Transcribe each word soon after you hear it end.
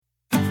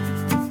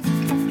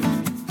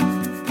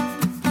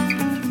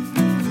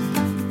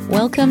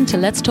Welcome to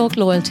Let's Talk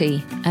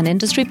Loyalty, an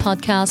industry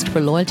podcast for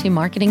loyalty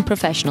marketing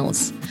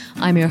professionals.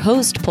 I'm your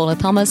host, Paula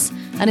Thomas,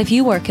 and if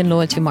you work in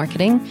loyalty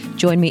marketing,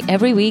 join me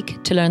every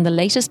week to learn the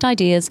latest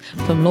ideas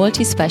from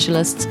loyalty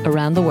specialists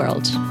around the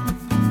world.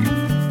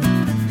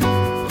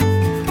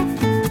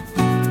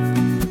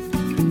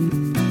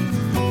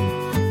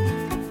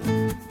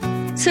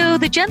 So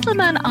the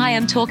gentleman I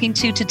am talking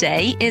to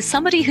today is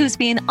somebody who's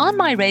been on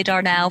my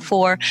radar now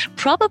for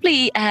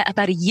probably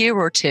about a year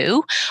or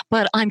two,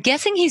 but I'm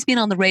guessing he's been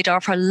on the radar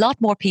for a lot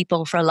more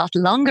people for a lot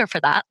longer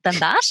than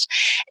that,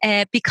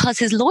 because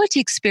his loyalty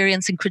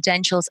experience and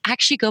credentials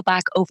actually go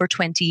back over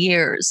 20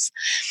 years.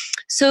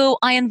 So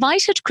I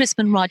invited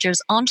Crispin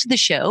Rogers onto the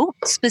show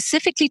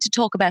specifically to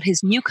talk about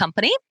his new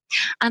company,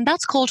 and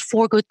that's called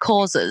For Good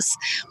Causes.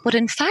 But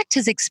in fact,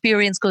 his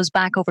experience goes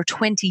back over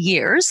 20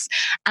 years.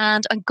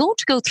 And I'm going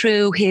to go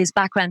through his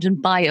background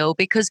and bio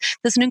because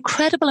there's an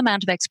incredible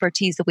amount of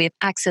expertise that we have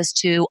access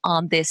to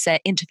on this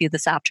interview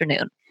this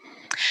afternoon.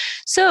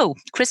 So,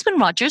 Crispin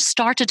Rogers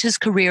started his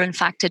career, in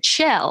fact, at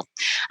Shell,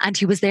 and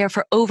he was there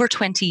for over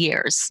 20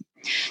 years.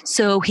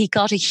 So he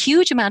got a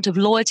huge amount of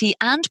loyalty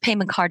and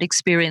payment card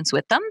experience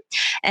with them.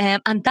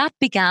 And that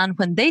began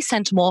when they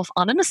sent him off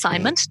on an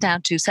assignment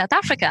down to South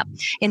Africa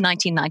in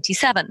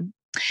 1997.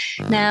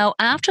 Now,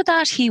 after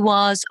that, he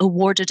was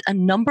awarded a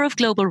number of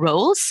global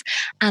roles.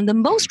 And the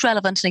most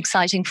relevant and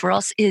exciting for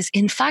us is,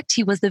 in fact,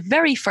 he was the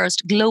very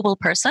first global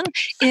person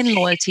in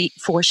loyalty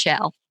for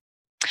Shell.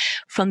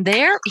 From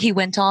there, he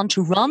went on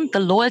to run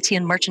the loyalty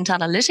and merchant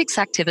analytics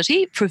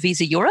activity for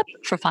Visa Europe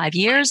for 5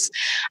 years,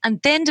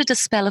 and then did a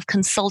spell of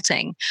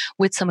consulting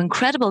with some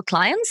incredible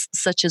clients,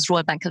 such as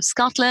Royal Bank of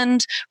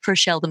Scotland, for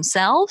Shell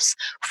themselves,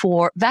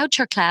 for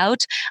Voucher Cloud,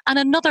 and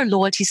another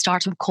loyalty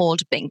startup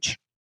called Bink.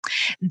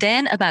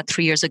 Then, about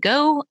 3 years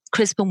ago,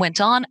 Crispin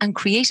went on and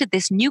created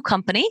this new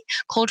company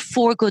called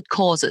For Good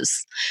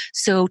Causes.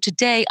 So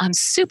today, I'm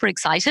super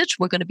excited.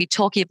 We're going to be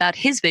talking about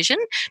his vision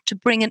to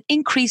bring an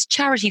increased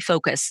charity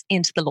focus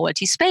into the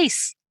loyalty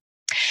space.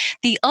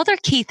 The other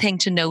key thing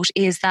to note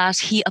is that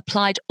he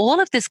applied all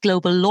of this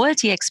global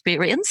loyalty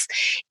experience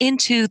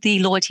into the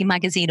Loyalty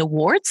Magazine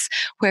Awards,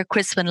 where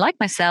Crispin, like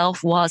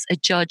myself, was a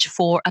judge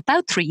for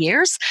about 3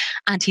 years,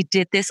 and he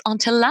did this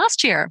until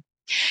last year.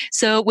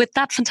 So with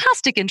that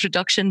fantastic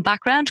introduction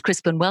background,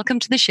 Crispin, welcome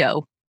to the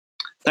show.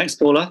 Thanks,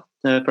 Paula.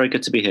 Very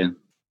good to be here.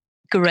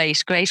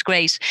 Great.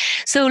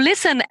 So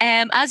listen,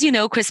 as you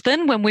know,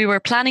 Crispin, when we were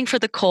planning for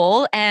the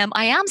call,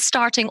 I am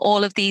starting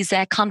all of these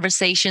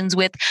conversations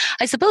with,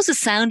 I suppose, a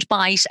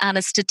soundbite and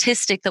a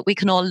statistic that we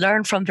can all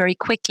learn from very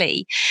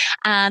quickly.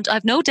 And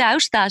I've no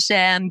doubt that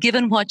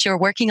given what you're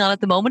working on at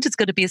the moment, it's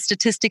going to be a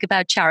statistic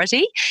about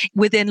charity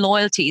within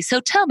loyalty. So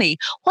tell me,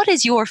 what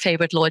is your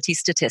favorite loyalty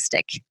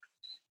statistic?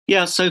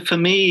 Yeah, so for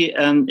me,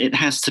 it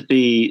has to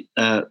be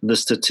the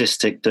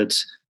statistic that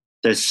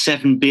there's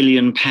 £7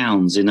 billion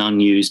in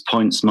unused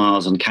points,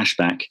 miles and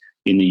cashback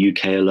in the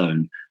UK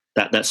alone.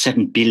 That's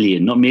 7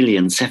 billion, not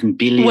million, 7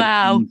 billion.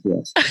 Wow.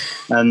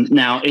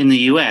 Now, in the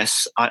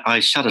US, I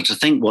shudder to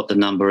think what the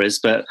number is,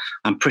 but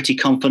I'm pretty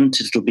confident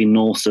it'll be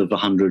north of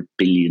 $100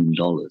 billion.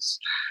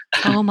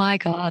 Oh, my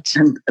God.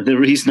 And the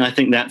reason I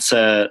think that's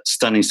a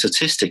stunning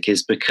statistic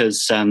is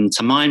because,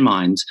 to my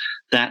mind,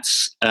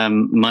 that's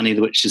money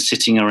which is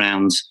sitting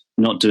around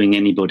not doing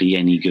anybody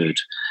any good.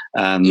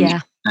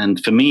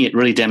 And for me, it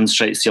really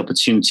demonstrates the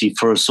opportunity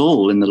for us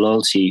all in the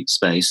loyalty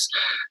space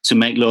to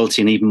make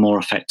loyalty an even more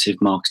effective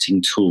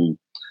marketing tool.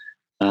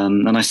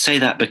 And I say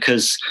that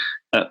because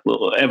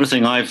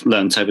everything I've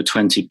learned over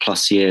 20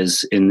 plus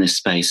years in this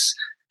space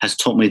has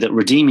taught me that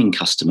redeeming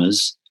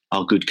customers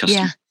are good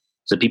customers. Yeah.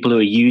 So people who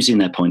are using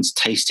their points,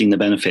 tasting the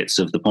benefits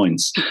of the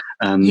points,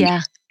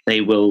 they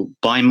will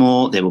buy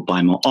more, they will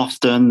buy more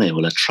often, they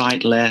will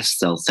attrite less,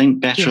 they'll think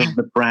better of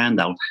the brand,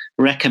 they'll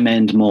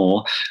recommend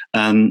more.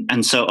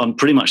 And so on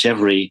pretty much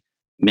every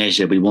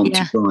measure we want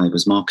to drive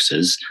as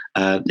marketers,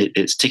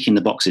 it's ticking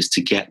the boxes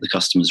to get the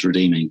customers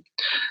redeeming.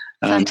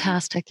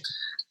 Fantastic.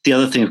 The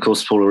other thing, of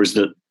course, Paula, is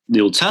that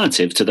the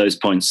alternative to those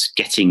points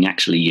getting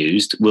actually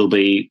used will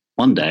be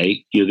one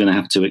day you're going to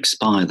have to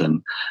expire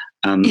them.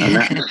 And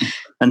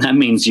that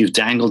means you've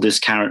dangled this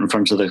carrot in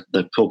front of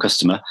the poor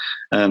customer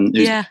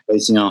who's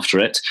chasing after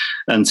it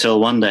until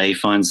one day he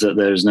finds that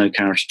there is no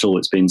carrot at all.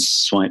 It's been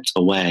swiped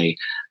away.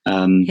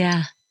 And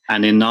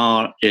in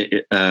our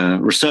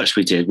research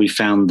we did, we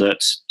found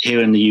that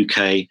here in the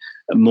UK,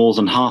 more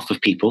than half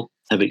of people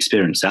have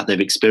experienced that. They've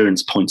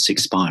experienced points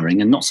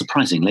expiring, and not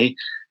surprisingly,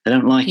 they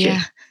don't like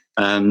it.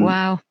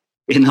 Wow.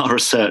 In our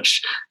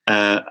research,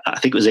 I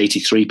think it was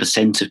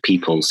 83% of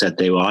people said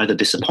they were either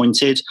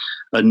disappointed,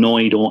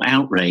 annoyed, or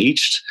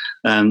outraged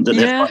that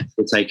their points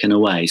were taken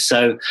away.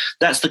 So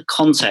that's the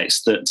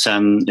context that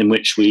in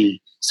which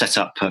we set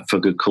up For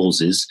Good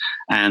Causes.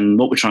 And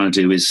what we're trying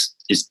to do is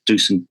do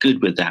some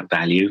good with that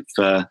value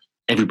for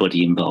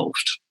everybody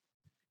involved.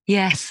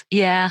 Yes,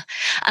 yeah.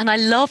 And I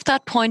love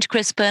that point,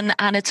 Crispin,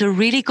 and it's a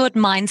really good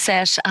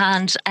mindset.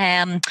 And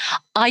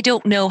I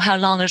don't know how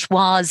long it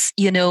was,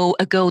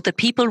 ago that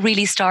people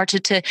really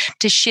started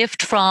to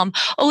shift from,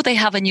 oh, they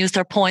haven't used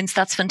their points.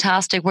 That's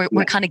fantastic.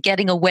 We're kind of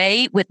getting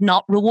away with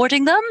not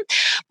rewarding them.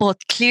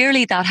 But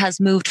clearly that has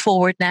moved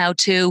forward now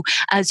to,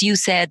 as you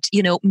said,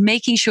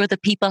 making sure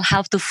that people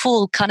have the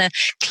full kind of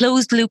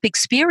closed loop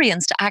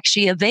experience to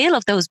actually avail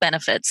of those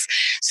benefits.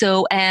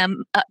 So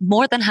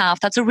more than half,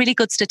 that's a really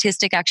good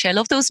statistic, actually. I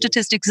love those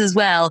statistics as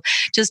well,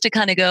 just to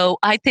kind of go,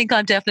 I think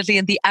I'm definitely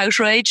in the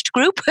outraged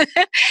group.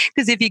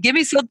 Because if you give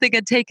me something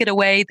and take it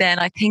away, then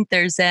I think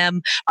there's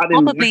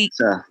probably...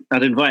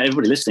 I'd invite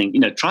everybody listening,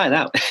 try it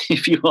out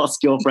if you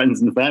ask your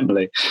friends and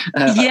family.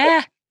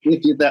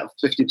 If that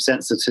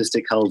 50%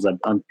 statistic holds,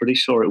 I'm pretty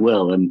sure it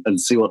will, and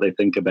see what they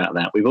think about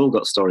that. We've all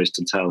got stories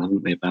to tell,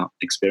 haven't we, about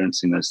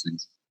experiencing those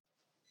things.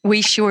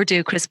 We sure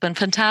do, Crispin.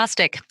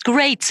 Fantastic.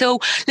 Great. So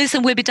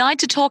listen, we'll be dying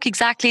to talk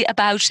exactly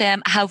about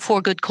how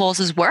For Good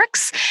Causes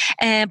works.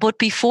 But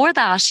before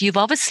that, you've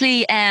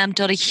obviously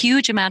done a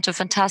huge amount of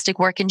fantastic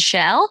work in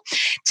Shell,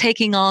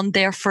 taking on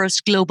their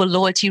first global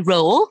loyalty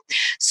role.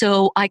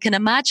 So I can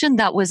imagine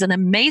that was an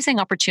amazing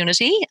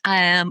opportunity,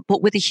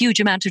 but with a huge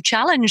amount of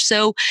challenge.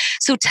 So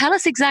tell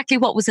us exactly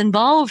what was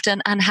involved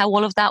and how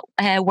all of that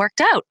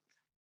worked out.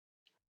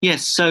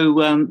 Yes,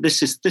 so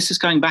this is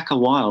going back a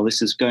while.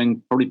 This is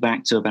going probably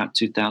back to about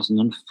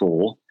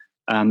 2004.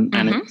 And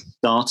it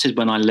started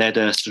when I led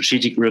a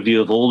strategic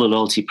review of all the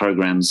loyalty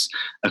programs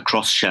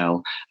across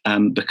Shell,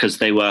 because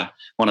they were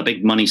on a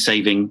big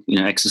money-saving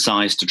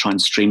exercise to try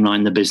and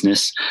streamline the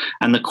business.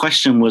 And the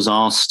question was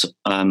asked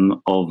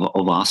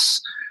of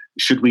us,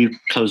 should we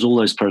close all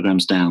those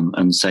programs down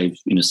and save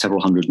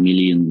several $100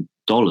 million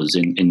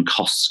in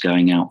costs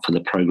going out for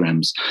the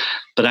programs?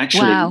 But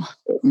actually,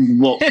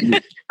 what we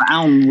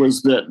found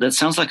was that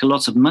sounds like a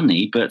lot of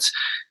money, but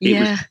it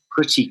was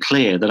pretty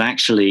clear that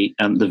actually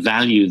the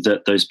value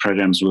that those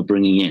programs were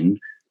bringing in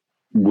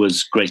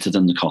was greater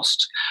than the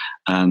cost.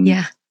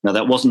 Now,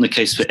 that wasn't the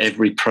case for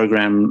every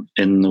program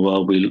in the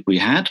world we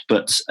had,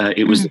 but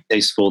it was the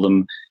case for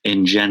them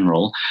in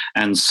general.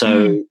 And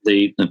so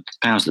the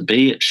powers that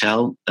be at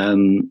Shell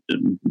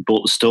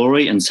bought the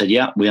story and said,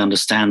 yeah, we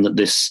understand that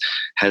this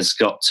has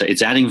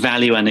it's adding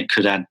value and it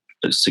could add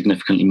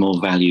significantly more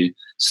value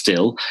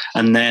still.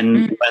 And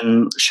then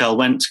when Shell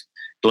went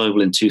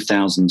global in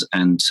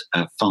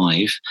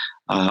 2005,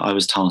 I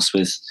was tasked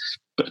with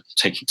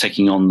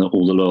taking on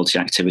all the loyalty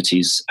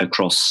activities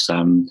across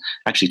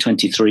actually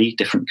 23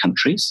 different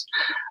countries.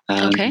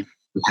 We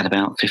had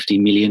about 50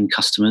 million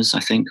customers, I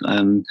think,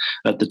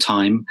 at the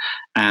time.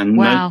 And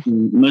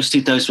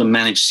mostly those were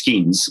managed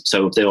schemes.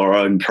 So they were our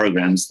own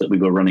programs that we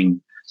were running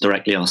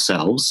directly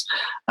ourselves.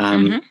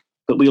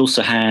 But we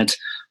also had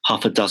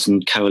half a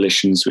dozen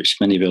coalitions, which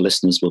many of your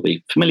listeners will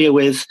be familiar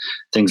with,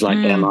 things like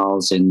Air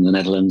Miles in the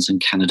Netherlands and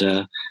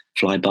Canada,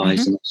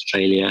 Flybys in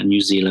Australia,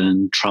 New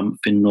Zealand, Trump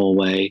in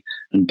Norway,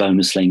 and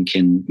BonusLink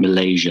in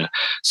Malaysia.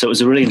 So it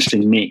was a really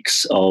interesting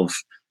mix of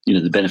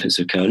the benefits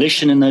of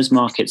coalition in those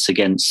markets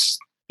against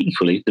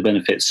equally the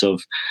benefits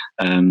of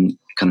kind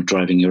of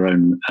driving your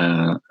own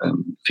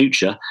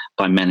future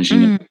by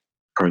managing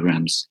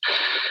programs.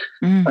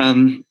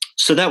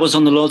 So that was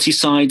on the loyalty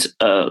side,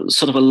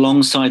 sort of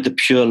alongside the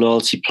pure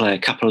loyalty play. A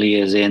couple of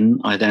years in,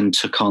 I then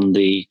took on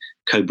the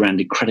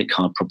co-branded credit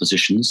card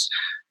propositions,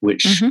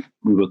 which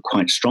we were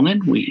quite strong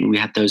in. We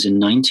had those in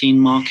 19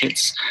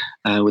 markets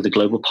with a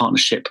global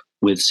partnership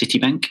with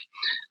Citibank.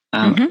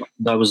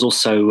 I was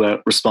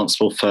also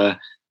responsible for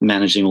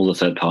managing all the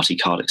third-party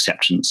card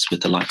acceptance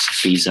with the likes of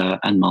Visa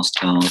and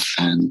MasterCard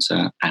and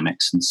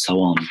Amex and so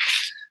on.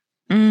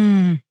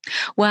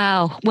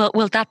 Wow.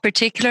 Well, that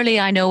particularly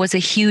I know is a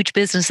huge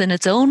business in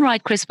its own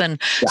right, Crispin.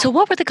 Yeah. So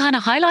what were the kind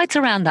of highlights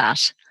around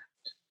that?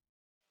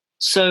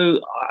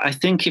 So I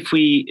think if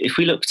we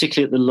look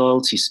particularly at the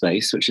loyalty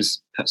space, which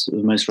is perhaps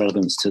the most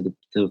relevant to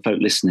the folk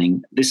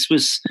listening, this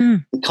was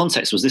the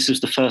context was this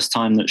was the first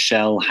time that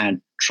Shell had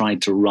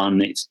tried to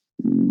run its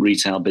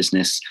retail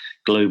business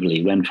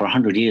globally, when for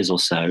 100 years or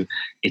so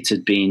it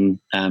had been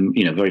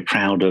very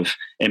proud of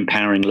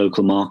empowering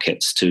local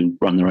markets to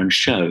run their own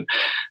show.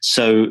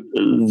 So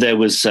there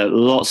was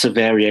lots of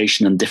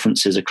variation and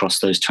differences across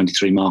those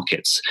 23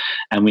 markets,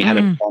 and we had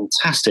a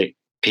fantastic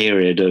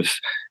period of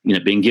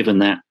being given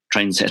that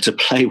train set to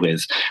play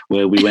with,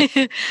 where we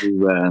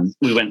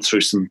went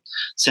through some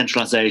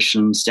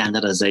centralization,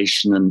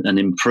 standardization, and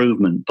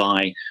improvement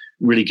by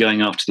really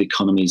going after the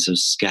economies of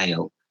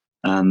scale.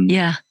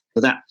 So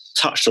that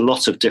touched a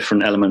lot of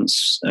different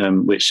elements,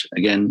 which,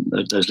 again,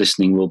 those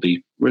listening will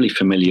be really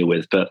familiar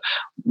with. But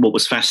what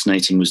was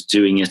fascinating was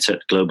doing it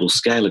at global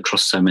scale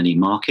across so many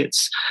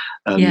markets.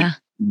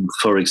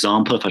 For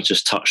example, if I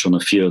just touch on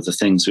a few of the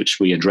things which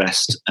we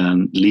addressed,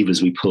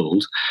 levers we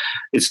pulled,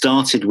 it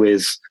started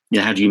with,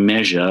 how do you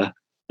measure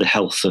the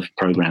health of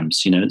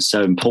programs? It's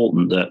so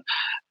important that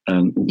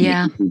we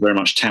very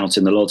much tout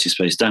in the loyalty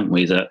space, don't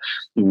we, that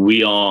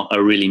we are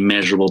a really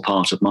measurable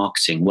part of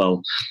marketing.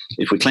 Well,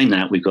 if we claim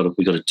that, we've got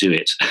to do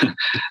it.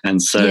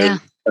 And so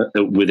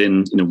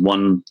within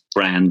one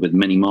brand with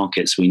many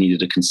markets, we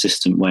needed a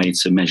consistent way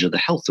to measure the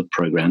health of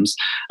programs,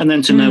 and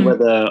then to know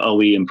whether are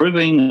we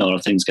improving or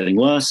are things getting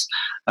worse.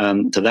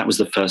 So that was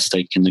the first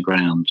stake in the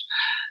ground.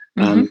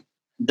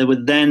 There were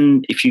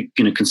then, if you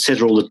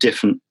consider all the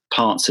different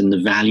parts in the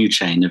value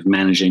chain of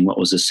managing what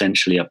was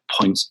essentially a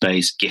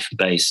points-based,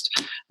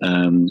 gift-based,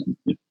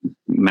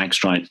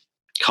 Magstripe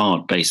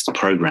card-based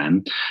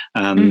program,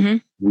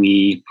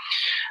 we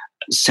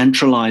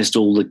centralized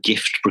all the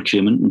gift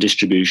procurement and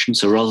distribution.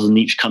 So rather than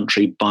each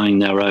country buying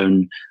their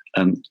own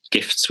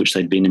gifts, which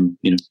they'd been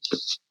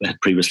had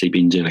previously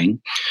been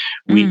doing,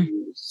 we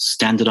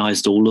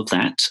standardized all of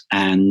that,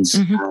 and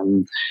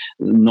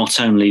not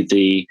only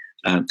the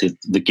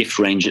gift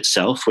range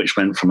itself, which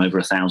went from over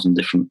 1,000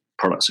 different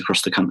products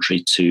across the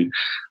country to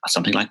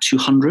something like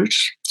 200.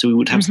 So we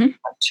would have something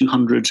like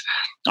 200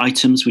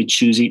 items we'd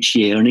choose each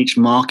year, and each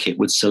market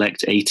would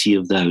select 80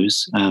 of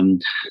those.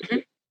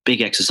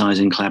 Big exercise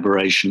in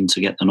collaboration to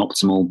get an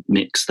optimal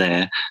mix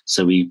there,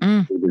 so we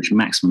reach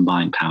maximum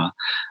buying power.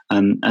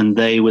 And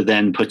they were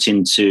then put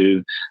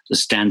into the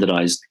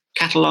standardized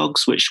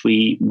catalogues, which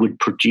we would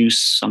produce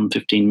some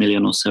 15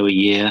 million or so a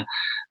year.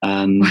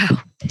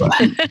 Wow.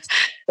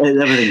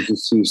 Everything's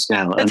just huge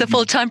scale. It's a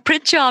full-time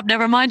print job,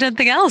 never mind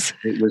anything else.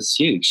 It was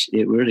huge.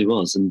 It really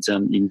was. And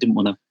you didn't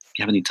want to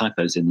have any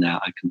typos in there,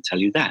 I can tell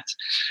you that.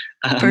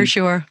 For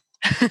sure.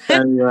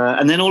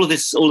 And then all of the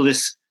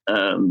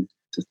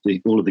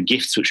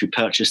gifts which we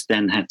purchased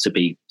then had to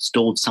be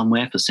stored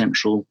somewhere for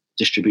central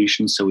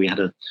distribution. So we had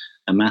a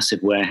massive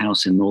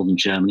warehouse in northern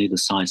Germany, the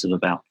size of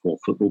about 4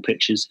 football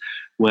pitches,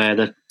 where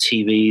the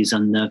TVs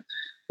and the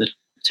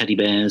teddy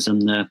bears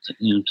and the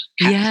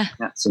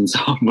cats and so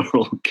on were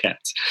all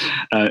kept.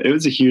 It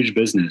was a huge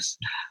business.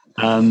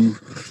 And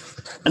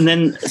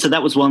then, so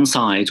that was one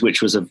side,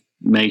 which was a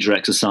major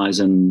exercise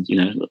and,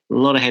 a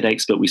lot of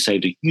headaches, but we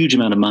saved a huge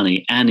amount of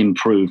money and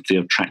improved the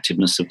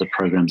attractiveness of the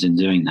programs in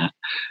doing that.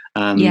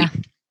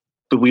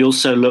 But we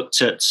also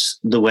looked at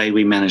the way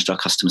we managed our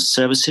customer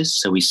services.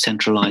 So we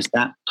centralized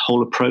that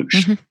whole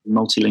approach,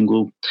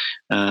 multilingual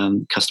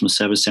customer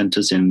service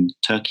centers in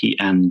Turkey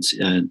and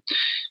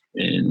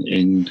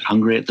in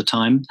Hungary at the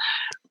time.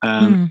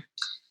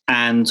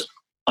 And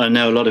I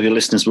know a lot of your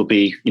listeners will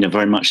be,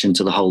 very much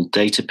into the whole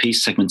data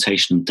piece,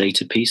 segmentation and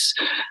data piece.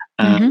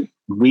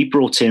 We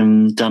brought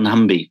in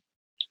dunnhumby,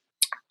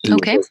 who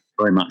was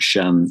very much,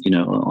 on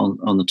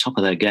the top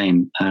of their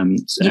game,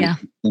 and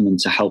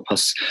to help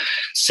us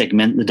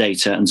segment the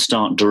data and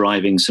start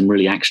deriving some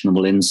really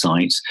actionable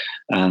insights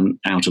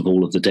out of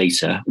all of the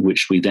data,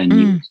 which we then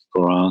used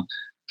for our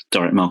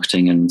direct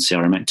marketing and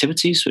CRM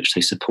activities, which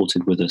they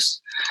supported with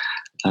us.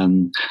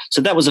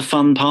 So that was a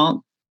fun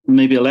part.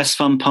 Maybe a less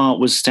fun part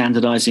was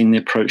standardizing the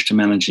approach to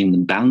managing the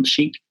balance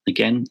sheet.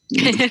 Again,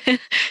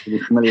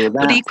 you're familiar with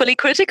that. But equally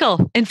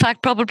critical. In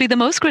fact, probably the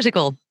most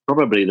critical.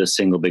 Probably the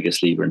single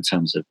biggest lever in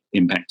terms of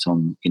impact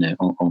on,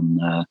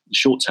 on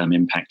short-term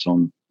impact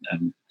on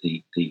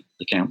the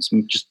accounts.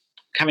 Just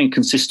having a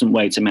consistent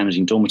way to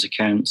managing dormant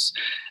accounts,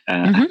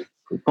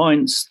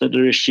 points that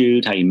are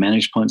issued, how you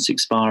manage points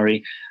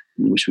expiry,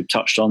 which we've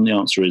touched on. The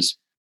answer is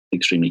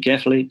extremely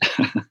carefully,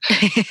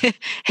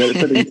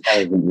 but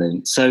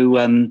intelligently.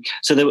 So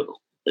there were,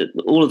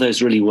 all of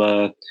those really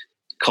were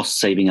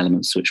cost-saving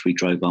elements which we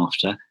drove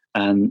after,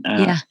 and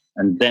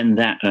then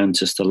that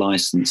earned us the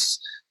license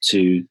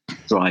to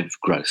drive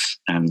growth.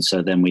 And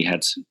so then we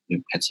had some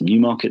new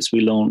markets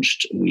we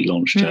launched. We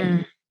launched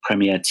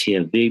Premier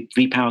Tier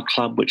V-Power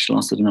Club, which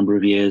lasted a number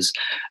of years,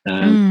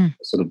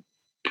 sort of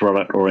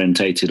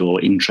product-orientated or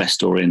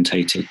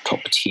interest-orientated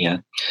top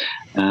tier.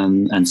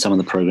 And some of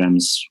the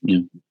programs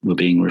were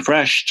being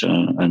refreshed,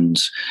 and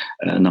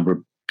a number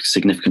of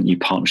significant new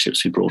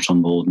partnerships we brought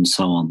on board and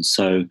so on.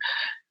 So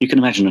you can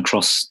imagine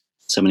across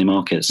so many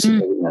markets,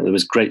 there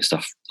was great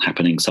stuff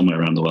happening somewhere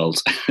around the world.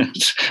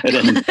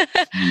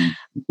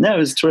 No, it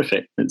was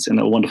terrific. It's a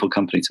wonderful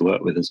company to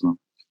work with as well.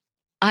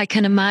 I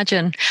can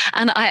imagine.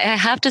 And I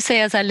have to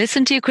say, as I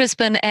listen to you,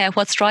 Crispin,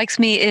 what strikes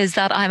me is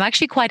that I'm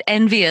actually quite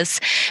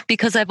envious,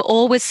 because I've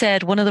always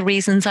said one of the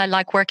reasons I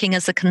like working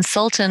as a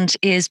consultant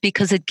is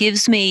because it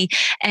gives me,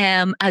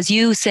 as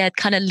you said,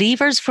 kind of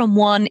levers from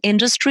one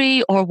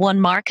industry or one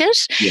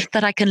market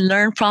that I can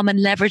learn from and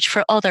leverage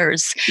for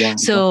others.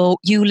 So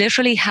you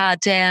literally had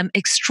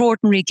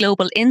extraordinary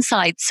global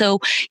insights. So,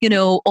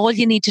 all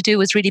you need to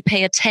do is really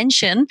pay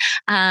attention,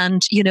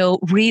 and,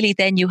 really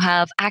then you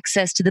have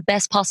access to the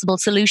best possible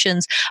solutions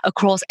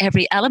across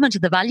every element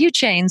of the value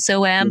chain.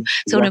 So,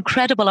 so an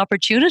incredible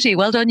opportunity.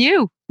 Well done,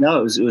 you.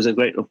 No, it was a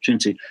great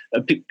opportunity.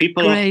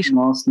 People often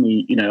ask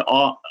me,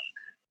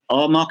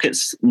 are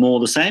markets more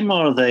the same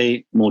or are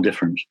they more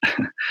different?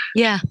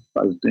 Yeah.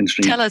 That was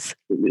interesting. Tell us.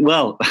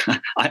 Well,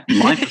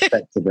 my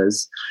perspective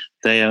is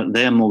they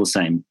are more the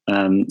same.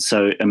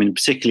 So, I mean,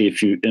 particularly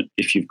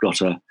if you've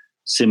got a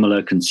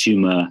similar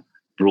consumer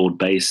broad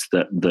base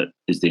that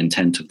is the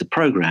intent of the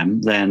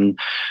program, then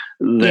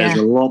there's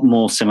a lot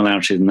more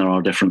similarity than there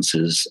are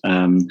differences.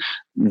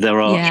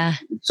 There are,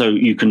 so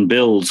you can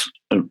build,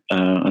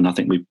 and I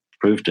think we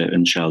proved it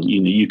in Shell.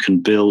 You can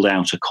build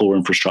out a core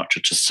infrastructure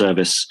to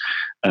service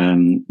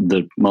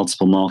the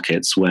multiple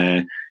markets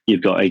where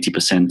you've got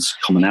 80%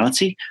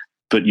 commonality,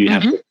 but you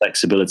have the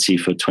flexibility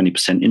for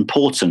 20%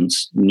 important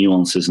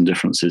nuances and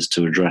differences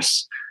to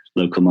address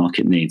local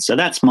market needs. So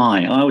that's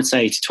I would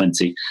say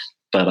 80-20,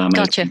 but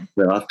Gotcha.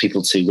 There are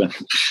people to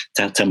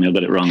tell me I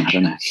got it wrong. I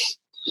don't know.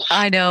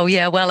 I know,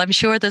 yeah. Well, I'm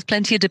sure there's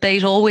plenty of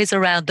debate always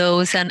around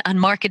those, and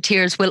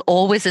marketeers will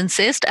always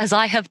insist, as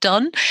I have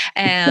done.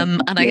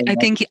 And I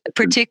think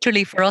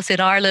particularly for us in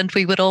Ireland,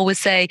 we would always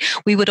say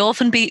we would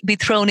often be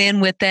thrown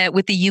in with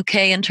the UK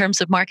in terms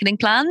of marketing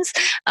plans,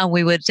 and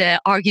we would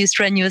argue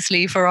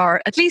strenuously for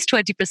our at least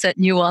 20%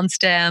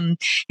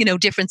 nuanced,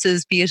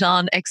 differences, be it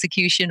on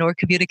execution or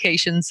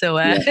communication. So,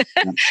 I'm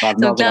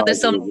so glad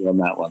there's some on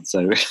that one.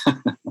 So,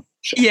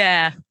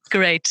 yeah,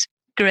 great.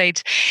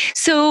 Great.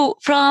 So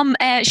from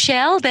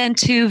Shell then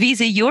to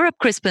Visa Europe,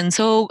 Crispin.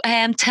 So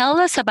tell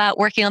us about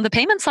working on the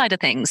payment side of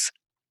things.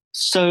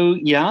 So,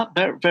 yeah,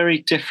 very, very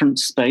different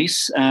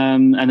space.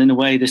 And in a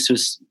way, this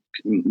was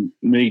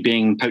me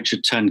being poacher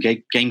turned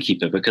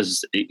gamekeeper,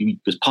 because it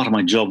was part of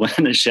my job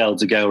at Shell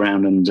to go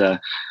around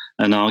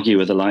and argue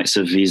with the likes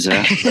of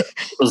Visa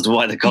as to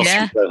why the costs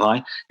were so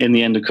high. In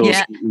the end, of course,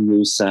 we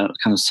use kind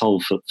of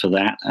solve for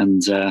that,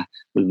 and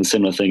with a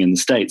similar thing in the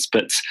States.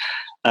 But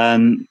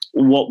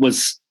what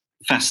was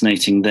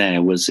fascinating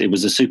there was it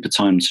was a super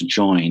time to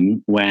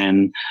join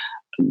when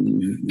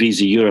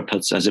Visa Europe,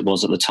 as it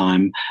was at the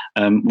time,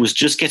 was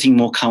just getting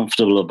more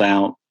comfortable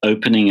about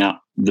opening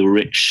up the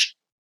rich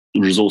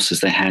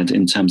resources they had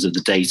in terms of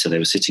the data they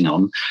were sitting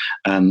on,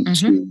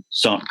 to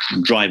start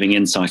driving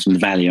insight and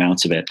value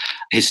out of it.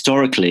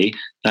 Historically,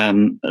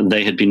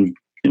 they had been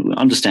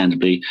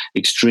understandably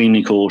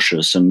extremely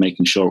cautious and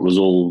making sure it was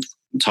all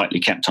tightly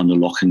kept under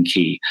lock and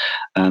key.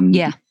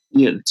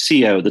 The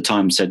CEO at the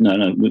time said,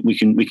 no, we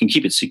can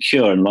keep it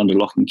secure and under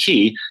lock and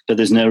key, but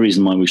there's no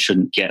reason why we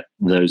shouldn't get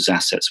those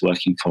assets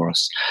working for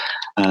us.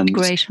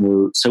 Great.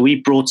 So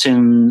we brought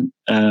in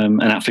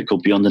an outfit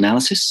called Beyond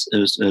Analysis. It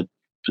was a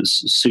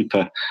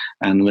super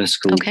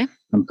analytical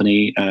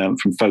company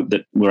from folk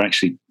that were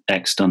actually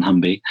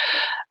ex-dunnhumby.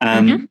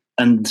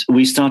 And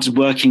we started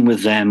working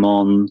with them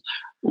on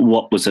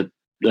what was a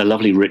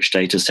lovely rich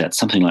data set,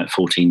 something like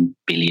 14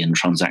 billion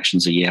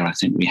transactions a year, I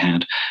think we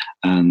had.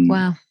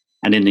 Wow.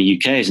 And in the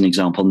UK, as an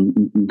example,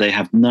 they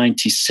have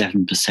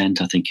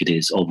 97%, I think it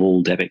is, of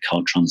all debit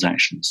card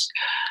transactions.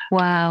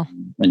 Wow.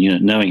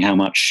 And, knowing how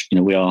much,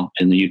 we are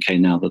in the UK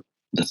now,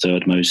 the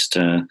third most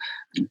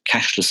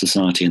cashless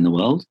society in the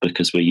world,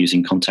 because we're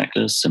using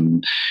contactless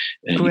and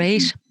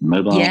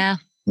mobile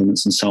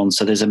payments and so on.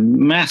 So there's a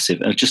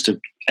massive, just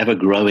an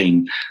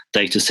ever-growing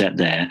data set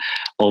there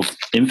of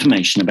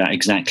information about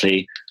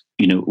exactly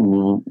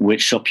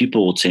which shop you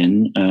bought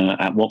in,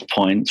 at what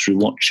point, through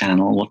what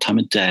channel, what time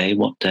of day,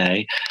 what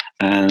day,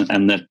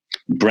 and the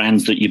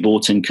brands that you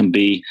bought in can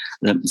be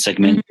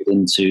segmented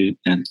into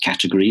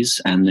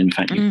categories. And in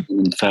fact, you can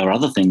infer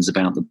other things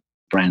about the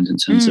brand in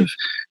terms of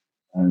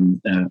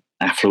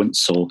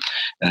affluence or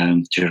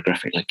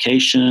geographic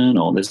location,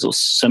 or there's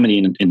so many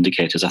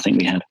indicators. I think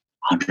we had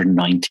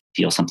 190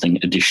 or something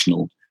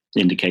additional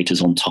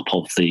indicators on top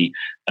of the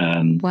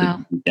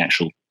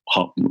actual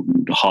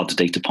hard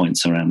data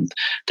points around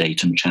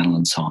date and channel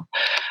and so on.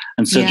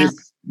 And so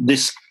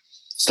this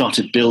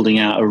started building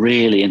out a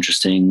really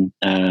interesting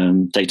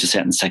data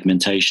set and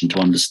segmentation to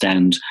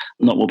understand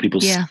not what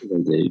people say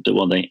they do, but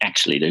what they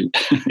actually do.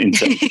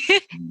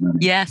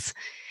 Yes.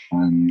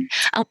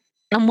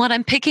 And what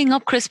I'm picking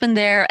up, Crispin,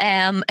 there,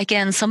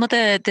 again, some of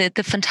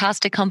the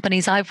fantastic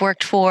companies I've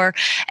worked for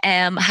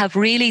have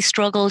really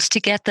struggled to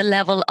get the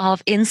level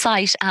of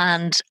insight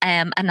and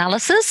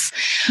analysis.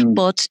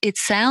 But it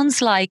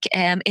sounds like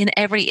in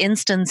every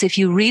instance, if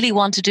you really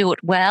want to do it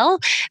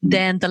well,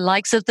 then the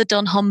likes of the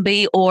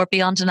dunnhumby or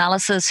Beyond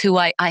Analysis, who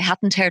I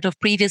hadn't heard of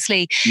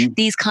previously,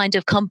 these kind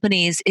of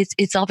companies,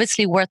 it's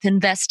obviously worth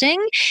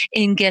investing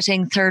in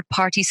getting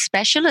third-party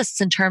specialists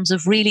in terms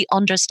of really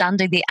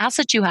understanding the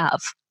asset you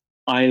have.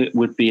 I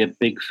would be a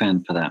big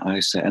fan for that, I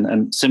say.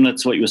 And similar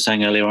to what you were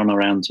saying earlier on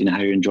around, how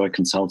you enjoy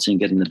consulting and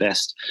getting the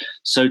best.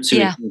 So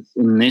too,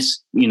 in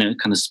this,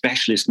 kind of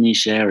specialist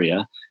niche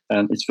area,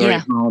 it's very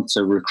hard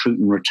to recruit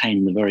and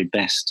retain the very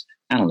best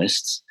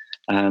analysts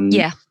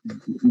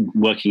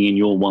working in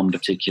your one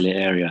particular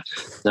area.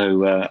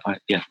 So,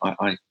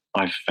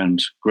 I've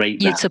found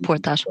great. You'd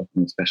support that.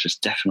 Specialists,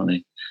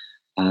 definitely.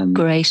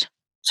 Great.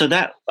 So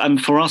that,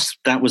 for us,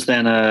 that was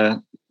then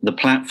the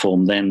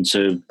platform then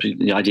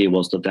the idea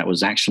was that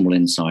was actionable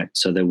insight.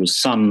 So there was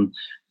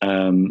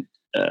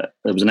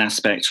there was an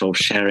aspect of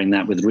sharing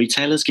that with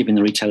retailers, giving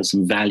the retailers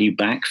some value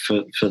back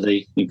for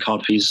the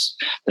card fees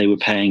they were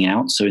paying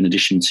out. So in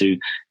addition to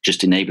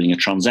just enabling a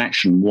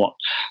transaction, what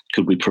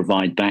could we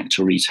provide back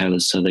to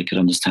retailers so they could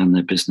understand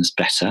their business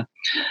better?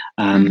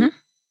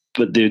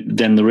 But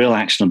then the real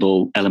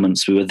actionable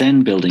elements we were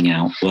then building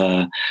out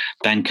were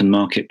bank and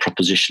market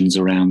propositions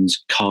around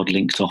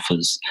card-linked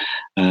offers.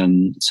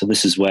 So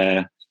this is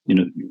where,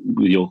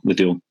 with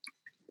your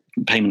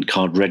payment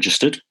card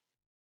registered,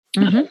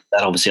 Mm-hmm.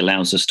 That obviously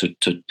allows us to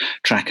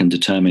track and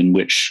determine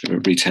which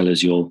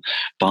retailers you're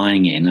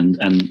buying in.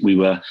 And we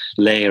were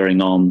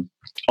layering on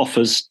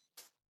offers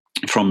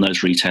from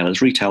those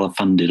retailers,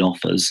 retailer-funded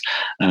offers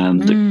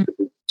that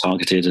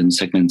targeted and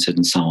segmented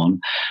and so on,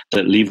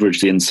 that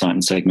leverage the insight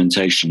and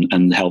segmentation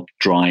and help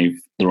drive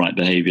the right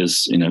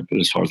behaviors,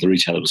 as far as the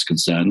retailer was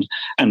concerned,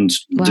 and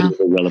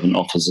deliver relevant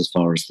offers as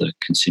far as the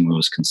consumer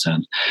was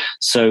concerned.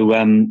 So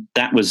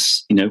that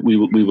was,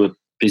 we were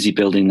busy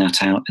building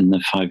that out in the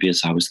 5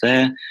 years I was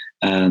there,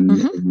 in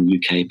the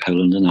UK,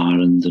 Poland and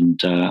Ireland, and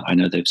I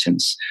know they've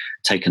since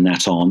taken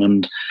that on,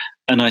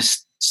 and I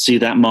see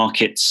that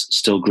market's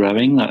still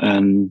growing.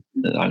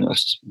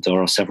 There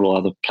are several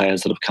other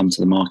players that have come to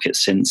the market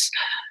since,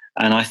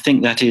 and I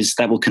think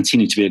that will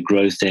continue to be a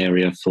growth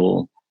area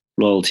for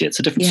loyalty. It's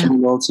a different sort of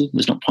loyalty.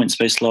 There's not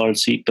points-based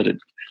loyalty, but it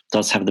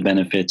does have the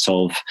benefits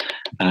of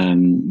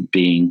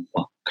being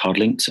card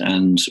linked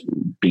and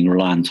being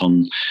reliant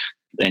on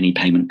any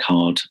payment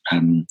card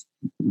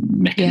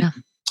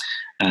mechanism.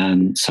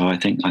 So I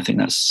think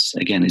that's,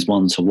 again, is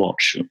one to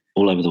watch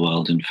all over the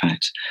world, in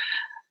fact.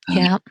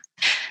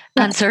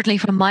 And certainly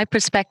from my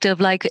perspective,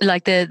 like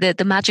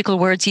the magical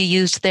words you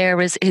used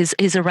there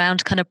is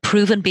around kind of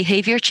proven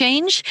behavior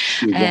change.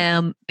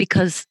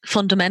 Because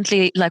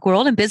fundamentally, like, we're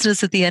all in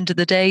business at the end of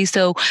the day.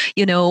 So,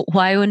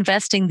 why are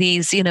investing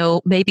these,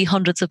 maybe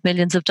hundreds of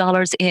millions of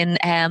dollars in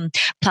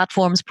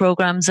platforms,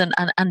 programs and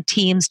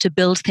teams to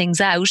build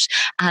things out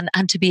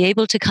and to be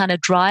able to kind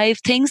of drive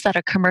things that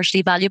are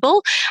commercially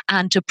valuable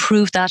and to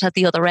prove that at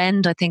the other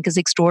end, I think is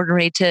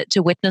extraordinary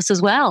to witness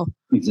as well.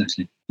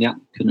 Exactly. Yeah.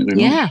 Couldn't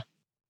agree more.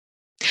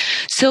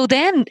 So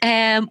then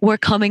we're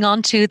coming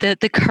on to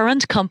the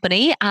current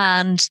company,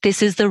 and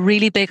this is the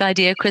really big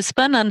idea,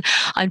 Crispin, and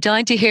I'm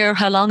dying to hear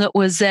how long it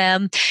was,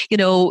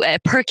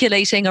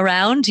 percolating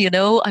around.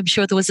 I'm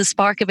sure there was a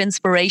spark of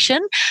inspiration,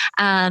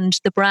 and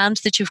the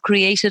brand that you've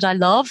created, I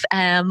love,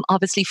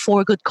 obviously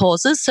for good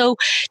causes. So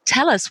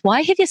tell us,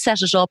 why have you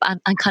set it up,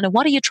 and kind of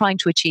what are you trying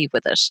to achieve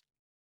with it?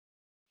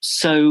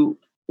 So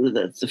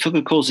the For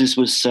Good Causes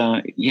was,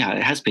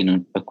 it has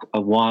been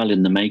a while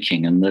in the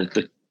making, and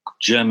the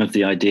germ of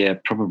the idea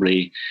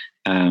probably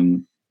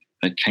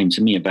came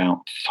to me about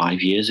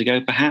 5 years ago,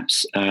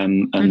 perhaps,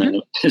 and then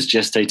it was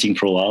gestating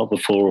for a while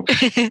before.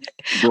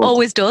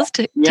 Always does.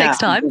 Takes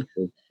time.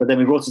 But then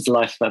we brought it to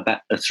life about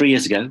 3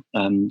 years ago.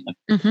 I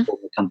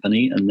bought the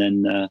company, and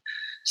then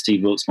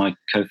Steve Wilkes, my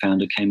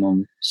co-founder, came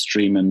on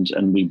stream,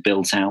 and we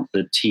built out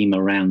the team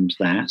around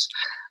that.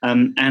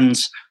 And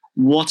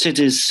what it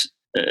is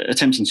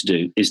attempting to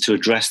do is to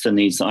address the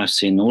needs that I've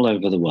seen all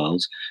over the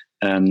world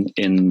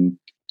in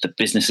the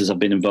businesses I've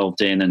been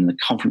involved in and the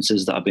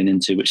conferences that I've been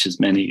into, which is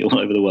many all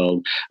over the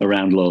world,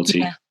 around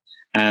loyalty.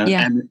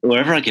 And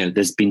wherever I go,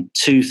 there's been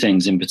two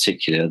things in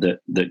particular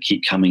that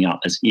keep coming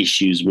up as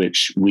issues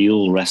which we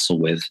all wrestle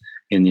with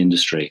in the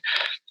industry.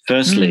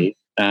 Firstly,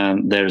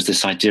 there is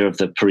this idea of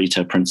the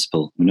Pareto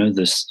principle, the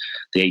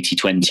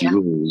 80-20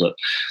 rule, that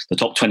the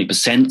top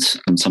 20%,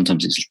 and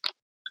sometimes it's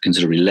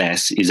considerably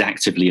less, is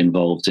actively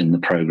involved in the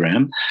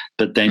program.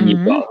 But then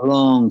you've got a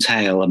long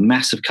tail, a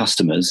massive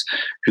customers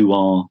who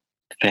are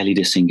fairly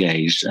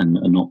disengaged and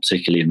are not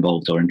particularly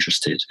involved or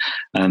interested.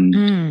 I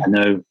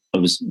know I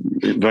was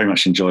very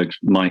much enjoyed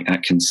Mike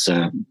Atkins'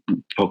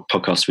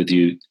 podcast with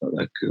you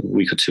a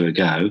week or two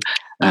ago.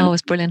 It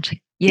was brilliant.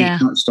 He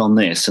touched on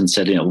this and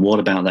said, what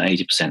about that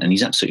 80%? And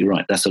he's absolutely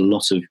right. That's a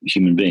lot of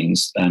human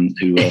beings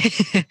who are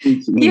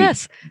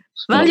yes,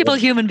 valuable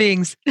human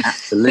beings.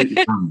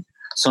 Absolutely.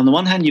 So on the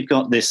one hand, you've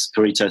got this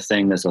Pareto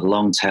thing. There's a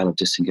long tail of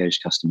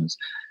disengaged customers,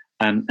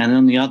 and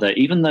on the other,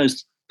 even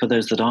for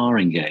those that are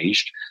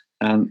engaged,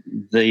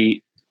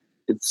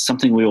 it's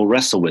something we all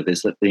wrestle with,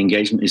 is that the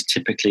engagement is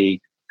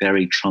typically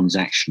very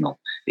transactional.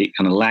 It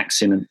kind of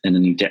lacks in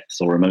any depth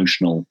or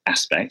emotional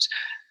aspect.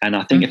 And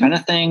I think, if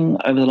anything,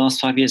 over the last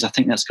 5 years, I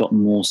think that's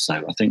gotten more so.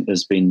 I think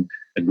there's been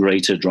a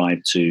greater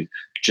drive to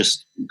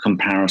just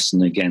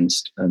comparison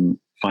against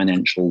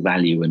financial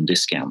value and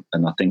discount.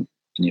 And I think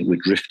we're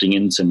drifting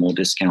into more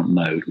discount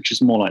mode, which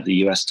is more like the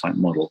US type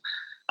model.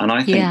 And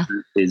I think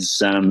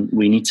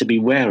we need to be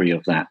wary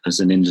of that as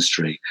an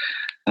industry.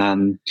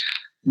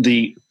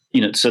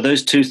 So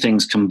those two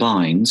things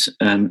combined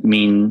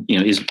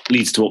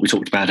leads to what we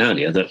talked about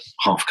earlier, that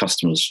half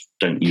customers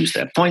don't use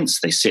their points.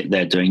 They sit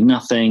there doing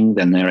nothing,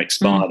 then they're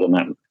expired, and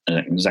that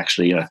is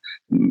actually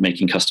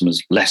making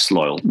customers less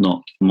loyal,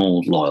 not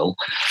more loyal.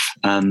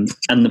 And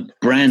the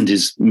brand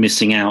is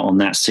missing out on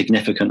that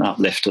significant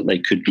uplift that they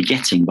could be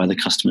getting by the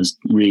customers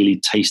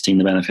really tasting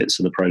the benefits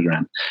of the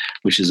program,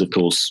 which is, of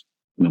course,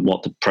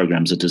 what the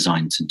programs are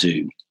designed to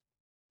do.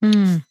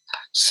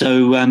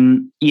 So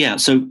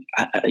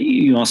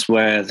you asked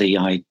where the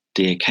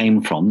idea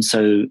came from.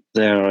 So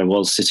there I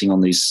was sitting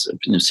on these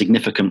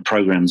significant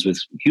programs with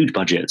huge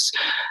budgets.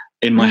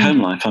 In my home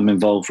life, I'm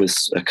involved with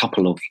a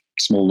couple of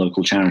small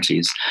local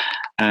charities.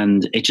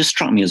 And it just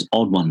struck me as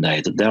odd one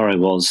day that there I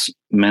was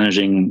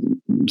managing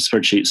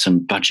spreadsheets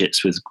and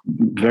budgets with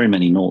very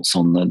many noughts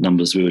on the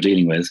numbers we were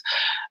dealing with.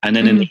 And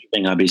then in the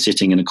evening, I'd be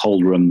sitting in a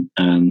cold room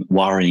and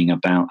worrying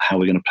about how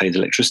we're going to pay the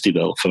electricity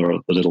bill for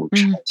the little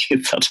charity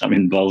that I'm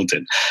involved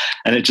in.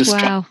 And it just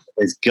struck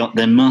me,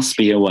 there must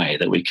be a way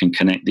that we can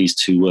connect these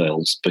two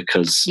worlds,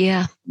 because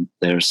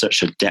there is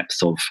such a depth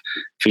of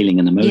feeling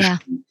and emotion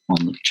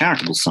on the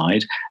charitable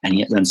side, and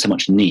yet then so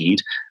much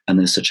need, and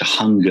there's such a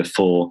hunger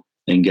for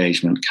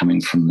engagement coming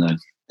from the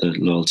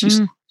loyalty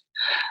side.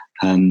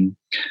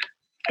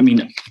 I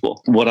mean,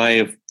 what I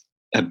have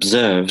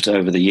observed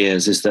over the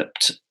years is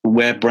that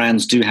where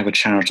brands do have a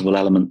charitable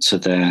element to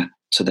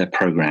their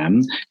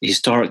program,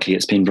 historically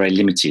it's been very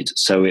limited.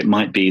 So it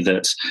might be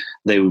that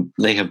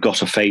they have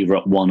got a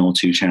favourite one or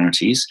two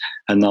charities,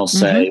 and they'll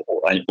say,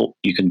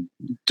 you can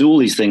do all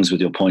these things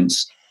with your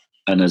points,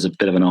 and as a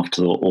bit of an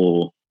afterthought,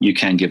 or you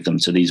can give them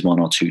to these one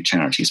or two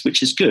charities,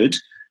 which is good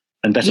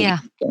and better than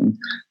them.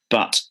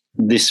 But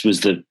this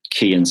was the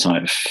key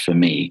insight for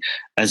me.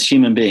 As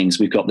human beings,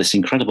 we've got this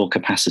incredible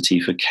capacity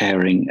for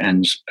caring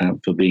and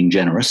for being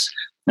generous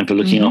and for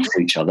looking after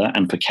each other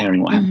and for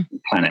caring what happens on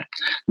the planet.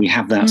 We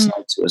have that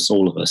side to us,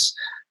 all of us.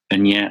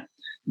 And yet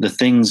the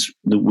things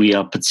that we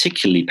are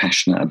particularly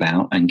passionate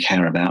about and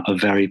care about are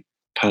very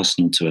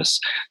personal to us.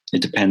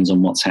 It depends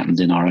on what's happened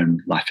in our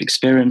own life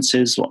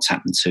experiences, what's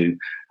happened to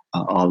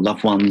our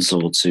loved ones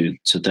or to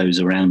those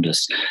around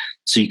us.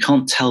 So you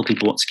can't tell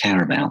people what to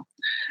care about.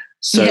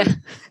 So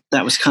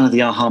that was kind of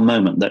the aha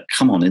moment that,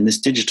 come on, in this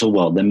digital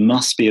world, there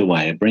must be a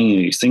way of bringing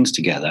these things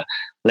together.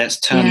 Let's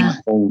turn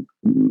the whole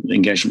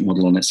engagement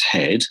model on its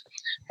head.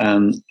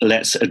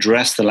 Let's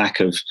address the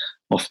lack of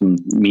often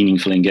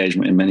meaningful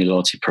engagement in many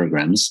loyalty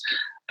programs,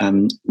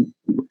 and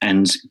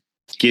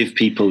give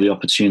people the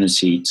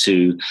opportunity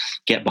to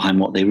get behind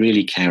what they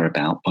really care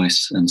about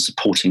and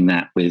supporting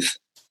that with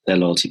their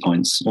loyalty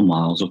points or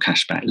miles or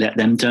cashback. Let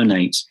them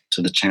donate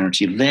to the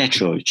charity of their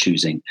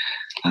choosing.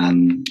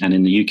 And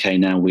in the UK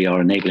now, we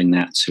are enabling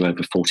that to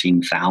over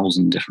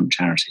 14,000 different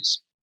charities.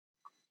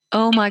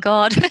 Oh my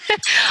God.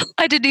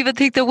 I didn't even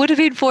think there would have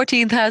been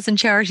 14,000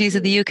 charities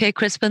in the UK,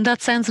 Crispin.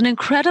 That sounds an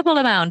incredible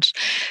amount.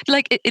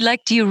 Like,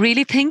 do you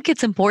really think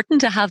it's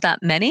important to have that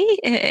many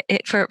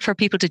for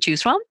people to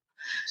choose from?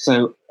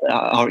 So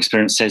our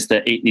experience says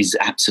that it is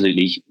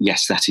absolutely,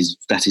 yes, that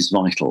is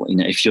vital. You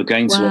know, if you're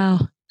going to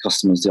offer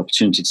customers the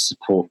opportunity to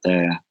support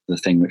the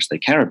thing which they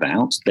care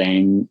about,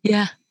 then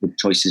the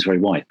choice is very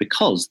wide,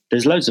 because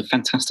there's loads of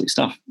fantastic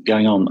stuff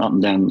going on up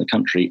and down the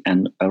country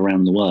and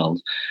around the world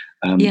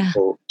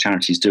for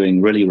charities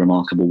doing really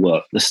remarkable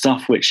work. The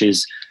stuff which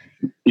is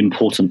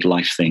important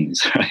life things,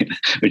 right?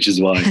 Which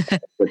is why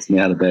it gets me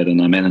out of bed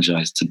and I'm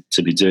energized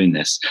to be doing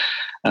this.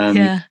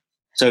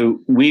 So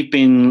we've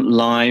been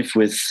live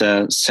with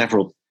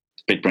several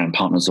big brand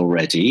partners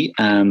already.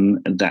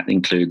 That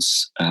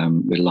includes,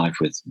 we're live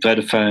with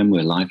Vodafone,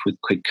 we're live with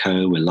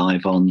Quidco, we're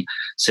live on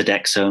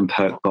Sodexo and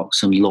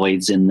Perkbox and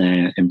Lloyds in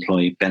their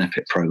employee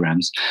benefit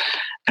programs.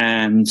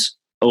 And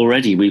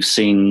already we've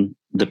seen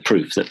the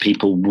proof that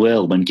people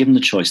will, when given the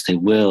choice, they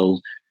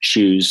will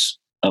choose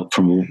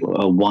from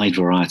a wide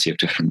variety of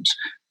different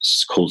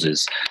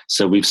causes.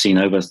 So we've seen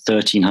over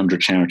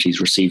 1,300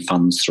 charities receive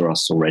funds through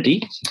us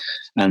already.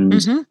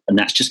 And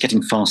that's just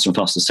getting faster and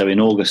faster. So in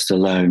August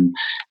alone,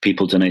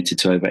 people donated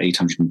to over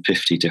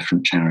 850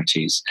 different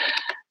charities.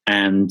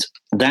 And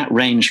that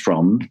ranged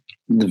from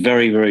the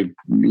very, very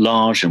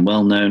large and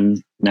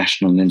well-known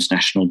national and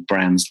international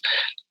brands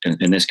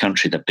in this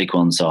country. The big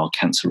ones are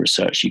Cancer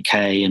Research UK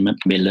and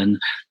Macmillan,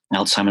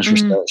 Alzheimer's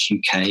Research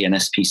UK and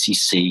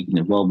SPCC,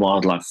 World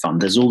Wildlife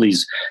Fund. There's all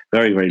these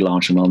very, very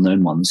large and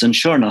well-known ones. And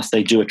sure enough,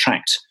 they do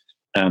attract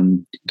a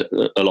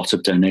lot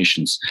of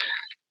donations.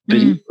 But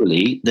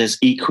there's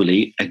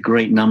equally a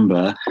great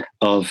number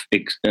of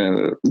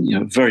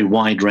very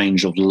wide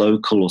range of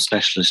local or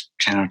specialist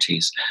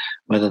charities,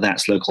 whether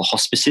that's local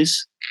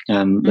hospices.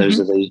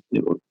 Those are the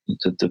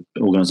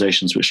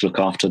organisations which look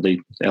after the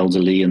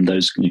elderly and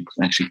those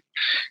actually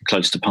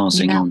close to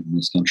passing on in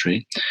this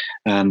country.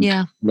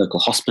 Local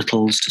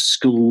hospitals to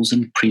schools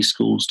and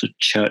preschools to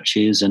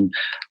churches and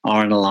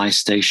RNLI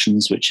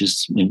stations, which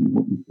is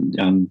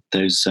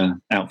those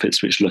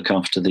outfits which look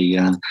after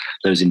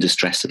those in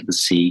distress at the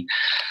sea.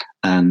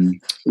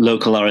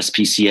 Local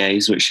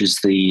RSPCAs, which is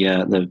the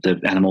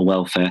animal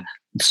welfare.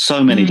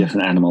 So many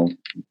different animal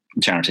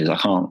charities. I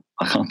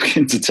can't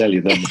begin to tell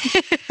you them.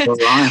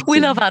 We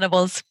love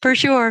animals, for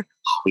sure.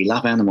 We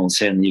love animals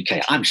here in the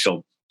UK. I'm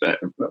sure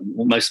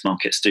most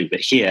markets do, but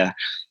here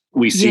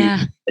we see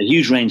a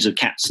huge range of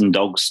cats and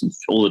dogs, and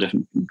all the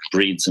different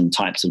breeds and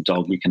types of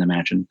dog you can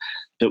imagine.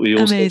 But we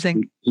also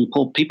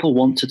people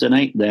want to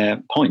donate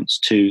their points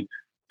to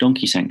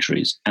donkey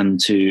sanctuaries and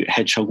to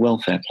hedgehog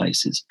welfare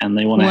places, and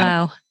they want to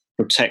help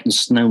protect the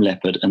snow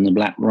leopard and the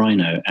black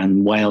rhino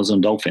and whales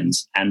and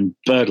dolphins and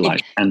bird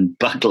life and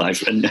bug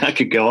life, and I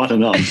could go on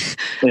and on.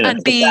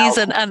 And bees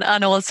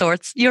and all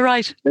sorts. You're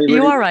right.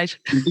 You are right.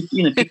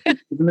 People give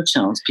them a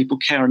chance. People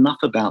care enough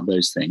about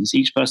those things.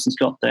 Each person's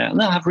got and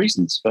they'll have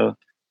reasons for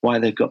why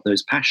they've got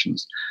those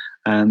passions.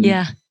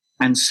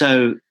 And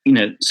so,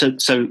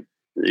 so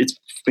it's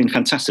been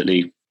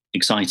fantastically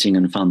exciting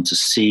and fun to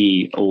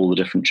see all the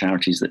different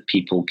charities that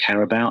people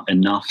care about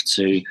enough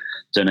to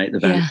donate the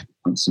value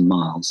months and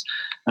miles.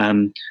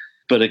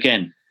 But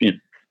again,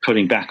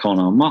 putting back on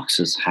our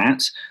marketers'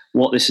 hat,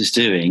 what this is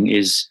doing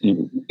is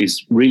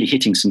really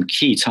hitting some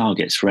key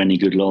targets for any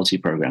good loyalty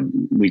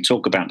program. We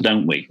talk about,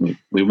 don't we?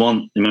 We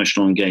want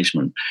emotional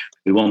engagement.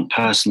 We want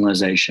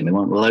personalization. We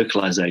want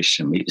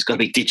localization. It's got to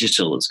be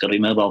digital. It's got to be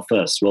mobile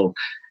first. Well,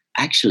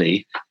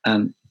 actually,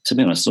 to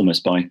be honest,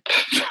 almost by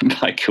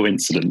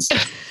coincidence,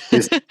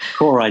 this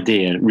core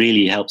idea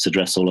really helps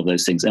address all of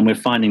those things. And we're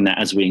finding that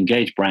as we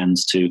engage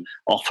brands to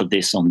offer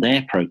this on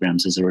their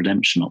programs as a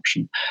redemption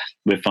option,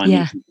 we're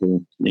finding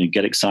people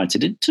get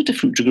excited to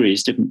different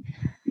degrees. Different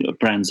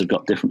brands have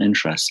got different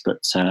interests,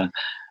 but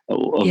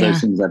of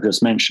those things I've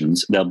just mentioned,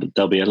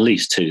 there'll be at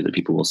least two that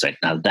people will say,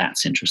 now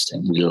that's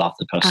interesting. We love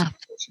the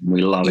personalization.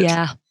 We love it.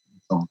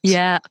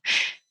 Yeah.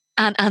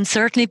 And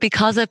certainly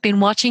because I've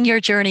been watching your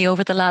journey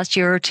over the last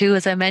year or two,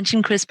 as I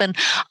mentioned, Crispin,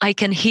 I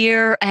can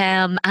hear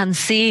and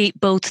see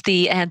both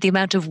the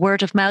amount of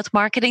word of mouth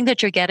marketing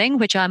that you're getting,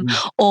 which I'm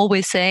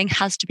always saying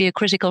has to be a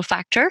critical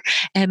factor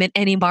in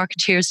any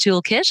marketeer's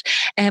toolkit,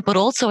 but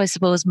also, I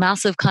suppose,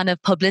 massive kind of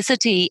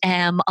publicity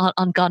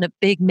on kind of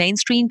big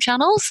mainstream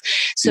channels.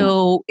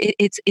 So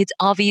it's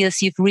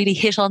obvious you've really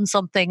hit on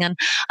something, and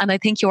I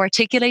think you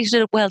articulated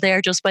it well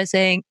there just by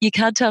saying you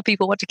can't tell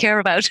people what to care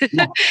about.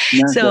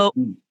 So.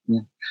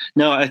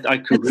 No, I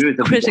could agree with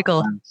the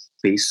critical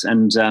piece,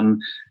 and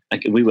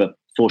we were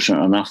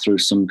fortunate enough through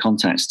some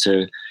contacts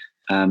to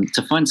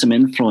find some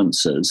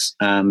influencers.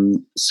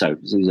 So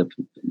these are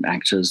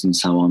actors and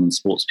so on, and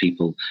sports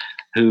people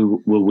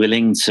who were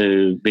willing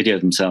to video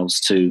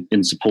themselves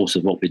in support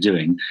of what we're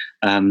doing,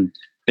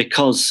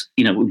 because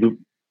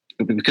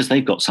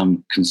they've got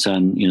some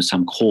concern,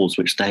 some cause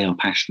which they are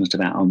passionate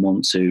about and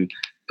want to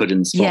put in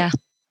the spot. Yeah.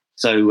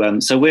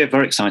 So we're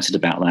very excited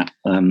about that.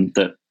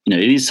 That.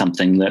 It is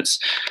something that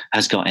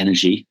has got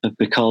energy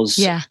because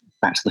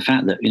back to the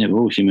fact that, we're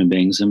all human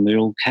beings and we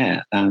all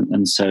care.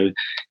 And so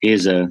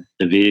here's a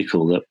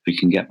vehicle that we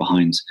can get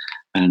behind,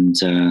 and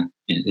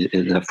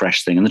it's a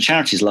fresh thing. And the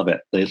charities love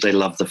it. They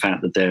love the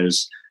fact that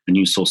there's a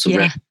new source of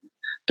revenue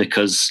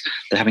because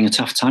they're having a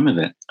tough time of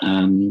it.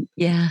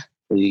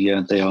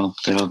 They are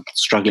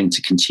struggling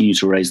to continue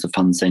to raise the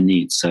funds they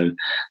need. So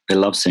they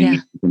love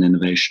seeing an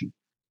innovation.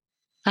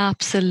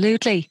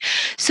 Absolutely.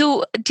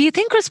 So do you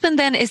think, Crispin,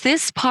 then, is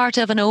this part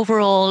of an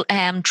overall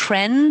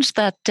trend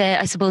that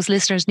I suppose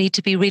listeners need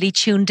to be really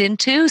tuned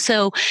into?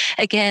 So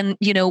again,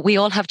 we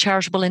all have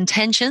charitable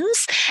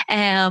intentions,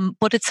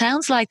 but it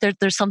sounds like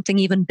there's something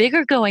even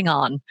bigger going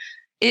on.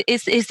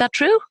 Is that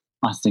true?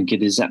 I think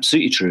it is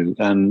absolutely true.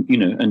 And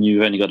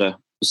you've only got to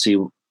see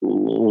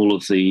all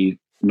of the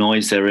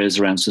noise there is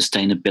around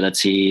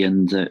sustainability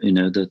and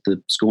the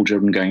school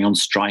children going on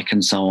strike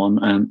and so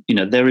on.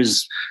 There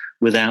is,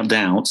 without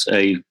doubt,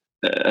 a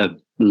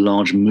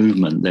large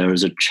movement. There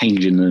is a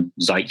change in the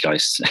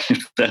zeitgeist.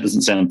 If that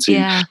doesn't sound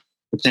too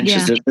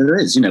pretentious. There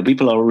is.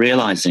 People are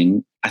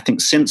realizing, I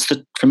think since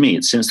the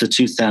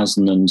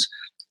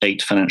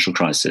 2008 financial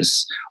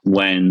crisis,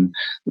 when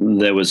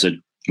there was a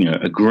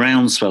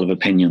groundswell of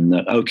opinion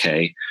that,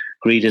 okay,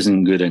 greed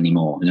isn't good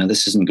anymore.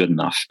 This isn't good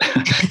enough.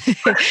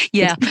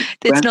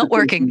 It's not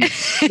working.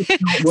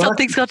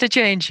 Something's got to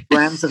change.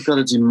 Brands have got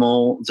to do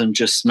more than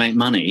just make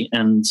money,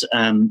 and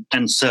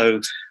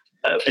so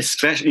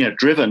especially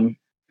driven,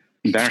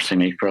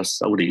 embarrassingly for us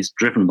oldies,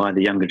 driven by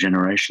the younger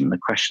generation. The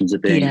questions are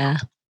being,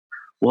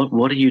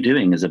 what are you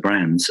doing as a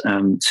brand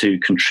to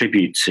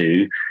contribute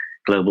to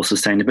global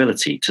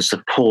sustainability, to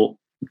support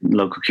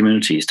local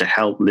communities, to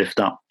help lift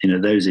up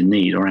those in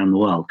need around the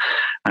world?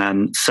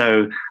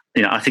 So.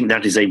 I think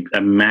that is a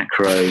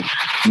macro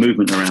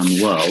movement around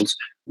the world,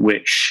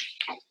 which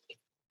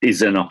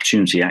is an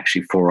opportunity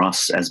actually for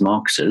us as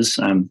marketers,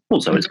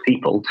 also as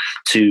people,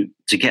 to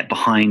get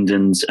behind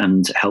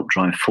and help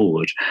drive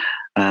forward.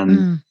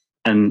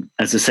 And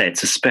as I say,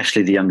 it's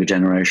especially the younger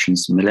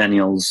generations,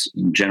 millennials,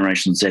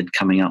 Generation Z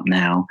coming up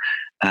now.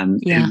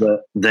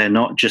 They're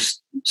not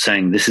just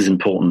saying this is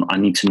important. I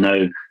need to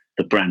know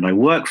the brand I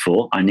work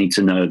for. I need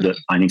to know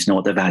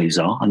what their values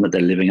are and that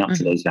they're living up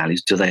to those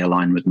values. Do they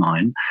align with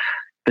mine?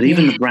 But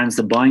even the brands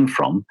they're buying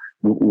from,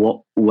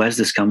 where's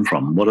this come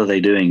from? What are they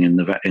doing in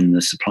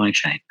the supply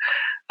chain?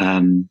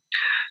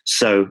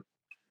 So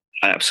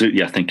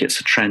absolutely, I think it's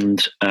a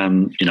trend. I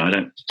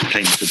don't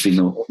claim to have been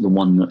the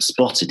one that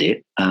spotted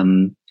it.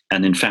 And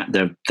in fact,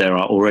 there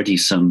are already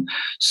some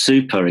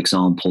super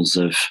examples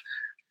of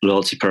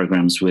loyalty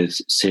programs with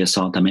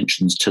CSR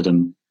dimensions to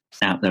them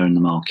out there in the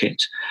market.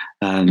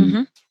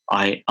 I'm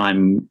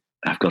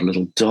I've got a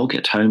little dog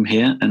at home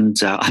here, and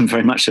I'm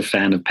very much a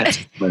fan of Pets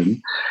at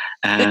Home.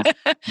 And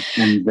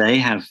they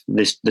have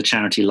the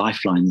charity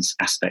Lifelines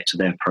aspect of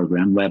their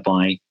program,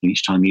 whereby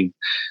each time you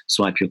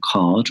swipe your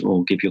card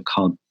or give your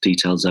card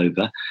details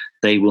over,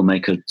 they will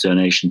make a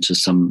donation to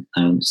some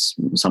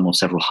or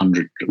several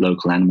hundred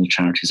local animal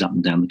charities up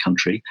and down the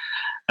country.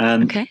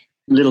 Okay.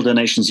 Little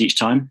donations each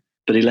time,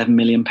 but £11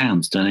 million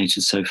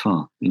donated so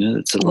far.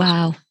 That's a lot.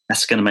 Wow.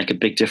 That's going to make a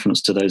big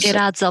difference to those. It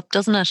adds up,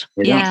 doesn't it?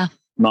 Yeah.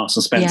 Marks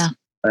and Spencer. Yeah.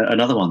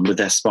 Another one with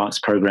their Sparks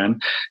program.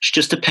 It's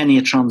just £0.01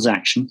 a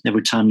transaction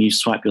every time you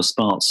swipe your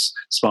Sparks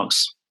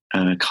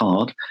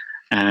card,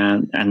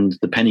 and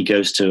the penny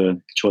goes to a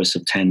choice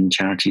of 10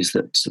 charities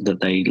that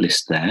they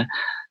list there.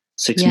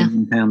 £6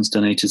 million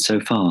donated so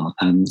far,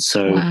 and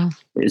so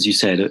as you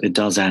said, it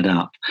does add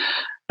up.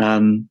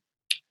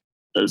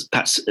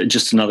 Perhaps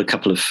just another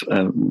couple of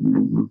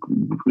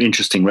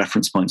interesting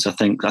reference points. I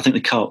think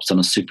the Co-op's done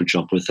a super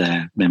job with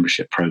their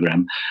membership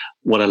program.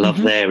 What I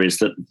love there is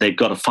that they've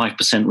got a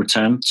 5%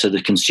 return to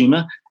the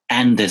consumer,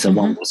 and there's a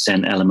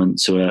 1%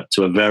 element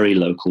to a very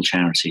local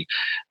charity,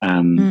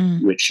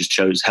 which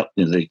just help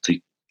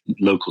the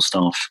local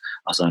staff,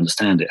 as I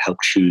understand it, help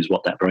choose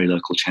what that very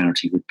local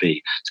charity would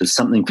be. So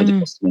something for the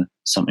customer,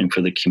 something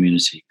for the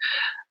community.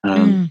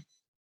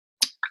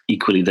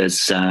 Equally,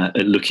 there's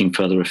looking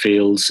further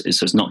afield. So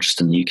it's not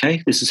just in the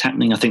UK. This is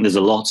happening. I think there's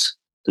a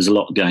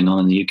lot going on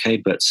in the UK,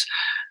 but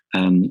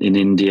in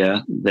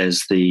India,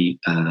 there's the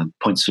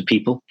Points for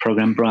People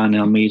program. Brian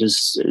Almeida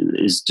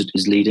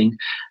is leading.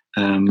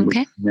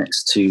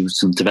 Next to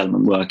some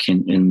development work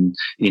in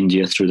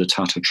India through the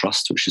Tata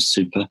Trust, which is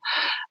super.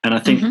 And I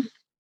think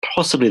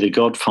possibly the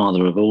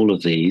godfather of all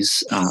of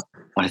these,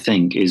 I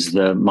think, is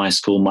the My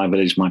School, My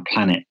Village, My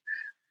Planet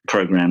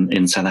program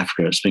in South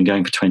Africa. It's been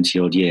going for 20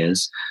 odd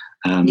years.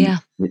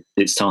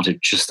 It started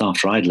just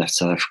after I'd left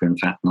South Africa, in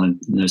fact, and I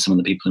know some of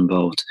the people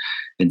involved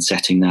in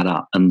setting that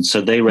up. And so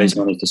they raise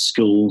money for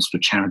schools, for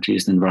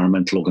charities and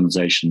environmental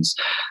organizations.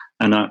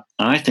 And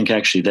I think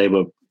actually they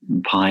were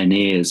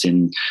pioneers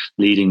in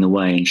leading the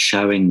way and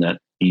showing that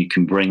you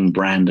can bring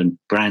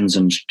brands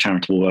and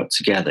charitable work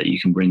together. You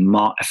can bring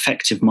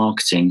effective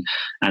marketing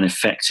and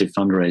effective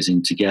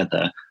fundraising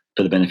together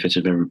for the benefit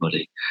of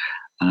everybody.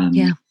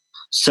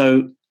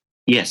 So,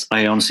 yes,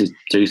 I honestly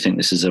do think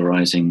this is a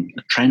rising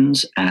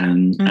trend,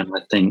 and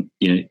I think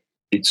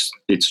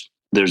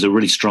there's a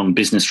really strong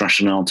business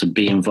rationale to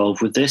be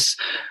involved with this.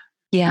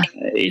 Yeah,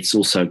 it's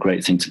also a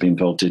great thing to be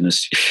involved in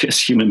as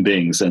human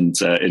beings, and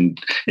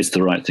it's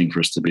the right thing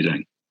for us to be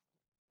doing.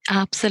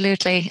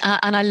 Absolutely.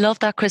 And I love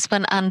that,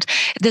 Crispin. And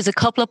there's a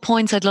couple of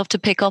points I'd love to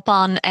pick up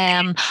on.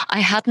 I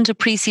hadn't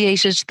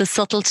appreciated the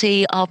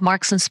subtlety of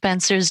Marks and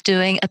Spencer's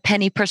doing a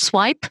penny per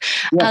swipe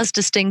as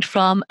distinct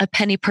from a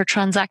penny per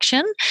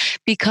transaction,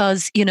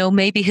 because,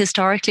 maybe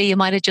historically you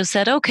might have just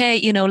said,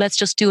 okay, let's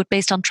just do it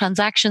based on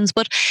transactions.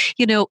 But,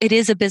 it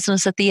is a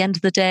business at the end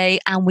of the day,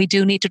 and we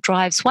do need to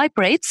drive swipe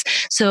rates.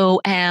 So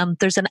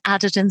there's an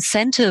added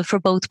incentive for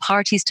both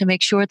parties to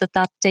make sure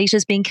that data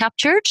is being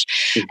captured,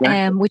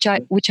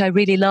 which I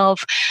really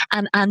love.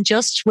 And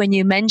just when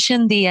you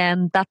mentioned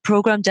that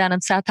program down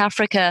in South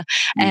Africa,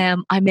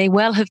 I may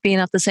well have been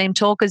at the same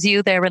talk as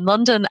you there in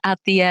London at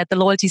the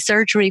Loyalty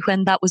Surgery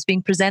when that was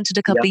being presented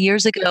a couple of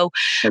years ago.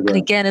 And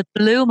again, it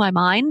blew my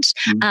mind.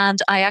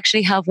 And I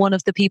actually have one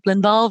of the people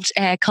involved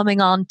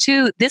coming on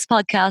to this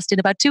podcast in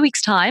about 2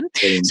 weeks' time.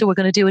 So we're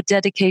going to do a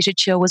dedicated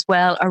show as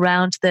well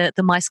around the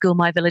My School,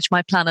 My Village,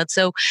 My Planet.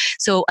 So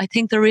I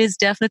think there is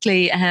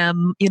definitely,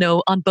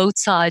 on both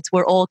sides,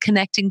 we're all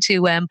connecting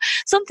to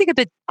something a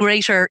bit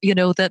greater,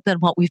 than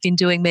what we've been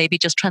doing maybe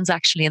just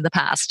transactionally in the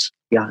past.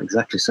 Yeah,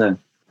 exactly so.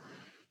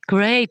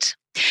 Great.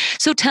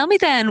 So tell me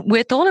then,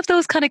 with all of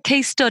those kind of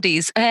case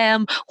studies,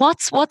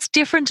 what's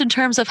different in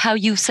terms of how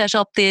you've set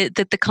up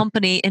the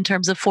company in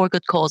terms of for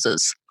good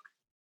causes?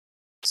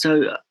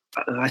 So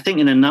I think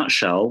in a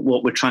nutshell,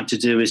 what we're trying to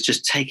do is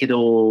just take it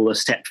all a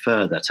step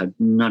further, to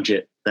nudge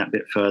it that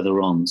bit further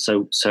on.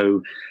 So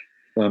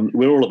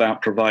we're all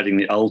about providing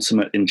the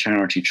ultimate in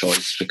charity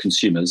choice for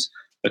consumers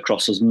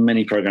across as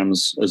many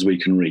programs as we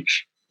can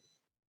reach.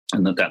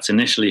 And that's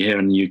initially here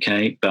in the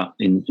UK, but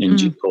in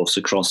due course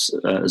across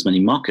as many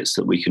markets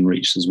that we can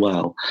reach as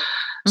well.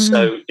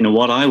 So,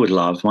 what I would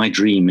love, my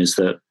dream is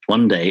that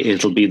one day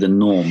it'll be the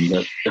norm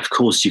that, of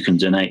course, you can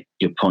donate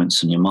your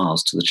points and your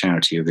miles to the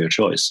charity of your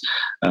choice.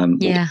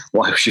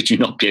 Why should you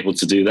not be able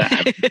to do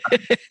that?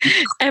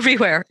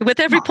 Everywhere,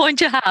 with every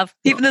point you have,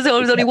 even though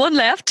there's only one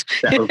left,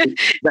 it'll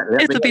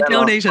be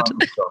donated.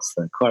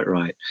 Quite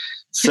right.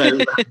 So...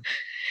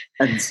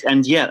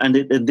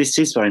 This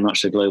is very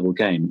much a global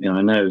game.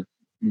 I know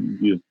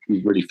you're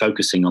really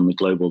focusing on the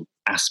global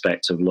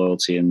aspect of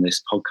loyalty in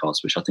this podcast,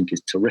 which I think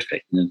is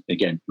terrific. And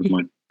again, with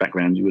my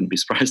background, you wouldn't be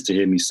surprised to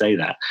hear me say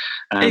that.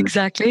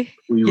 Exactly.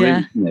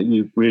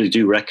 You really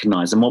do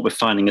recognise, and what we're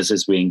finding is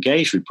as we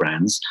engage with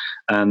brands,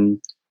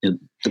 the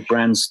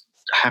brands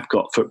have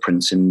got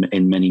footprints in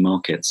many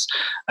markets,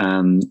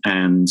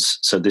 and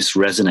so this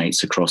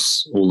resonates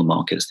across all the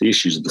markets. The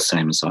issues are the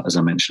same as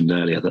I mentioned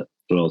earlier that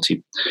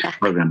loyalty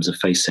programs are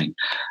facing.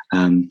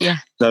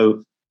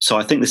 So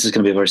I think this is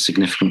going to be a very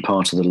significant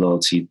part of the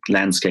loyalty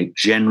landscape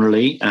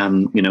generally.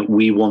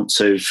 We want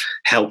to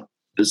help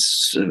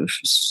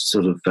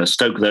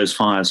stoke those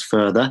fires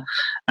further,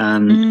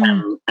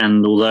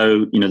 and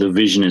although the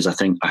vision is, I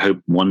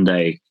hope one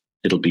day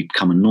it'll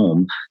become a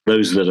norm,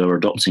 those that are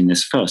adopting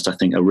this first, I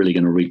think, are really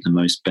going to reap the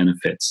most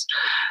benefits.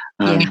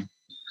 And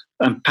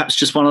perhaps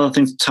just one other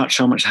thing to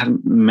touch on, which I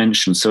hadn't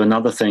mentioned. So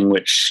another thing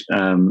which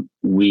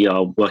we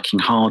are working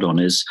hard on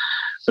is,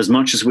 as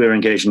much as we're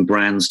engaging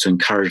brands to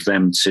encourage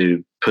them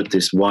to put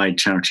this wide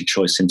charity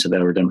choice into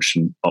their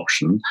redemption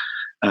option,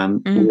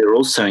 we're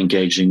also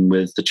engaging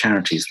with the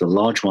charities, the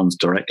large ones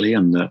directly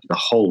and the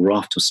whole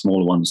raft of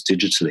smaller ones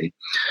digitally,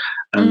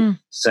 and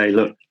say,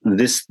 look,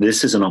 this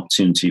is an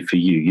opportunity for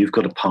you. You've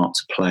got a part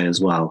to play as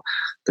well.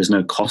 There's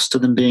no cost to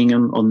them being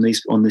on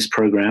this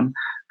program.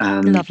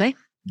 Lovely.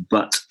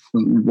 But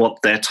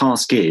what their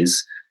task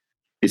is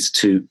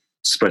to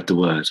spread the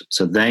word.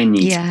 So they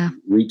need to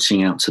be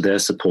reaching out to their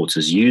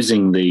supporters,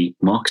 using the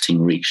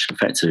marketing reach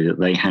effectively that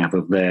they have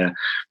of their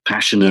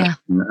passionate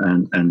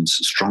and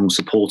strong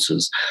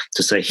supporters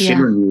to say,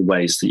 here are new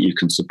ways that you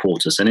can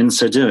support us. And in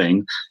so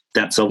doing,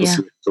 that's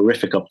obviously a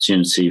terrific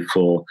opportunity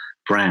for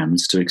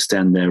brands to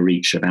extend their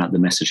reach about the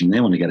messaging they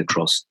want to get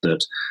across,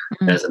 that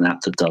there's an app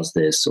that does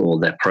this, or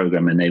their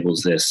program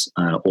enables this,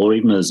 or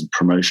even as a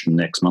promotion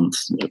next month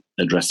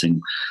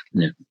addressing,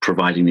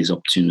 providing these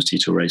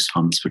opportunities to raise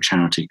funds for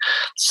charity.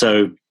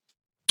 So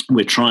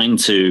we're trying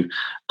to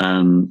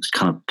kind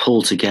of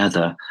pull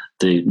together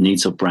the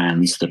needs of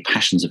brands, the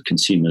passions of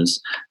consumers,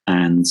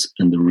 and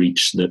the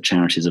reach that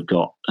charities have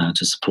got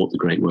to support the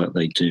great work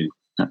they do.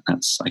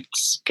 That's, I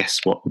guess,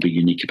 what would be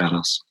unique about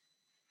us.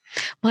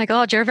 My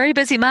God, you're a very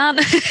busy man.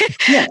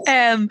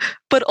 Yes.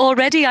 But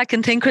already I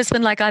can think,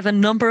 Crispin, like I have a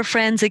number of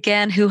friends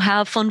again who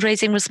have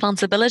fundraising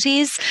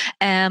responsibilities.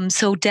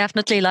 So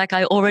definitely, like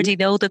I already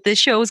know that this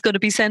show is going to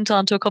be sent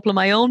on to a couple of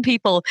my own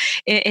people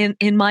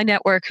in my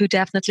network who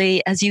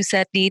definitely, as you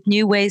said, need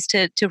new ways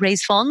to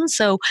raise funds.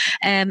 So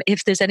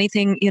if there's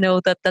anything,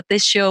 that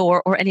this show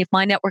or any of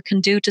my network can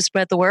do to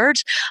spread the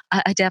word,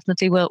 I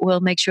definitely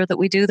will make sure that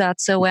we do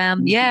that. So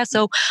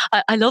so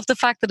I love the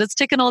fact that it's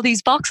ticking all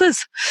these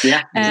boxes.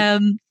 Yeah.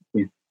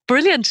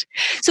 Brilliant.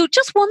 So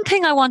just one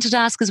thing I wanted to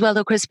ask as well,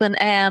 though, Crispin,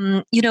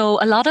 a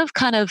lot of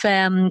kind of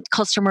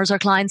customers or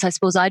clients, I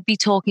suppose I'd be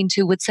talking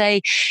to would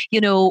say,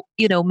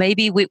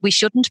 maybe we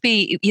shouldn't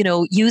be,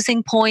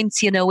 using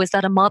points, is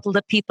that a model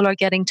that people are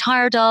getting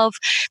tired of?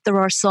 There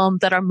are some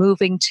that are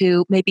moving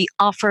to maybe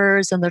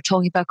offers and they're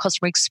talking about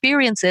customer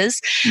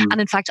experiences. And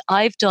in fact,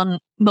 I've done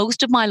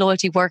most of my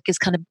loyalty work is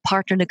kind of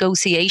partner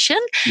negotiation,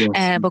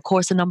 of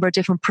course, a number of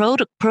different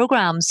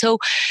programs. So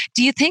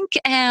do you think,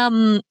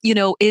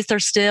 is there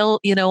still,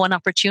 an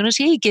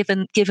opportunity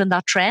given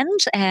that trend?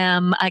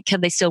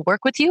 Can they still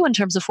work with you in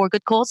terms of for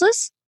good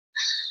causes?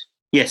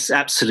 Yes,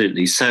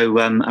 absolutely. So,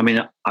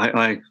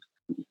 I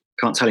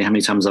can't tell you how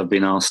many times I've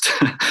been asked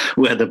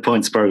where the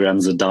points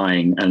programs are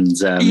dying. And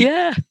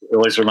it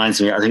always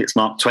reminds me, I think it's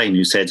Mark Twain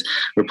who said,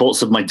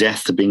 reports of my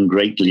death have been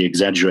greatly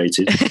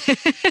exaggerated.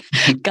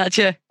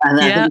 Gotcha.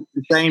 And I think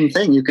the same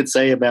thing you could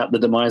say about the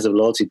demise of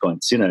loyalty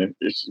points.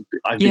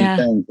 I've been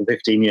saying for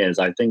 15 years,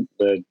 I think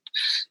the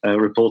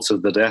reports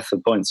of the death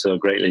of points are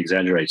greatly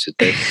exaggerated.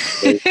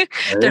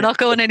 They're not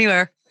going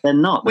anywhere. They're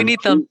not. We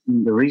need them.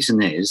 The reason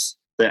is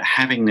that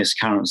having this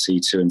currency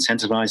to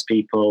incentivize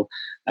people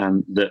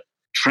that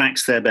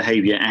tracks their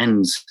behavior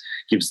and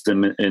gives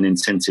them an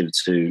incentive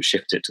to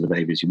shift it to the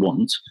behaviors you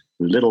want,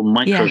 a little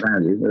micro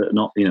value,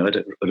 not at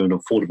an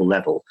affordable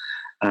level.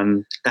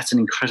 That's an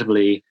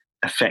incredibly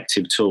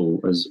effective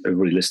tool, as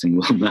everybody listening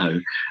will know,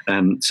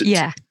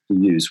 to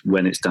use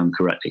when it's done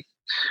correctly.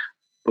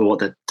 But what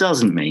that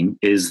doesn't mean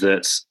is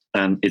that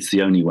it's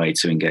the only way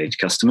to engage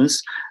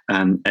customers,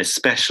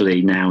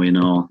 especially now in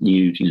our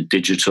new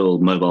digital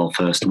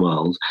mobile-first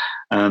world.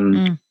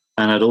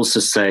 And I'd also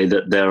say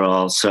that there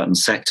are certain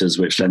sectors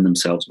which lend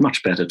themselves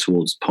much better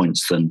towards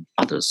points than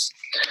others.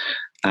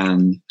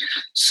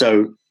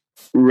 So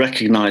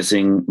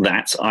recognizing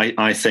that,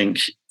 I think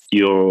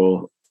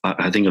you're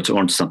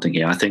onto something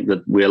here. I think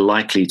that we're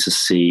likely to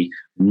see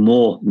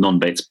more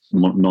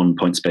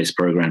non-points-based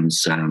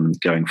programs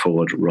going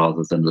forward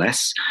rather than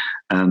less.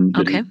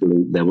 But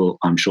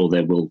I'm sure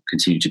there will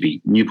continue to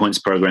be new points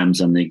programs,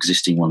 and the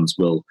existing ones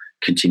will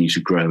continue to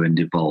grow and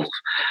evolve.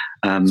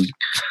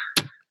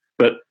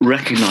 But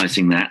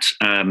recognizing that,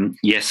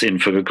 yes, in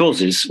For Good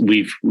Causes,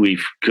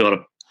 we've got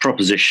a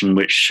proposition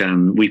which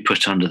we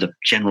put under the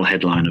general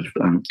headline of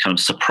kind of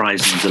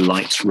surprise and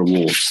delight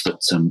rewards that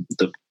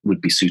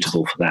would be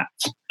suitable for that,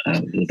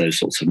 those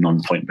sorts of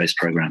non-point-based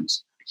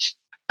programs.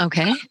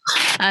 Okay.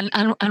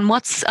 And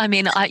what's, I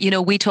mean,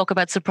 we talk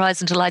about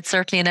surprise and delight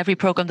certainly in every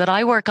program that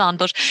I work on,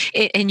 but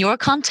in your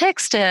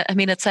context, I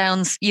mean, it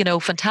sounds,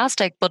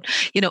 fantastic, but,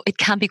 it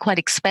can be quite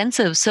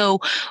expensive. So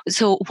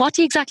what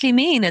do you exactly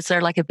mean? Is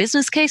there like a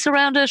business case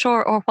around it,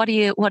 or what are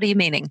you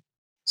meaning?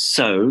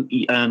 So,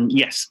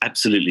 yes,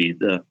 absolutely.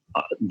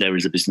 There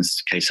is a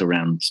business case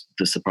around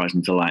the surprise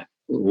and delight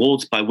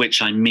rewards, by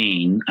which I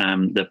mean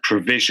the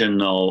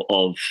provision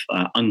of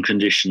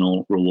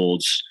unconditional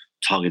rewards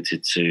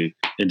targeted to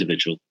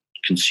individual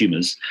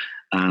consumers.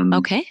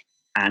 Okay.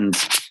 And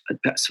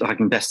I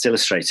can best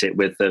illustrate it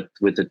with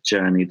the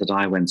journey that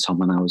I went on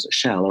when I was at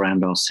Shell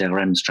around our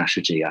CRM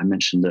strategy. I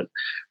mentioned that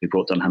we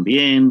brought dunnhumby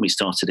in, we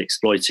started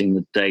exploiting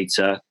the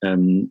data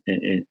in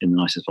the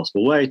nicest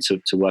possible way to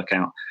work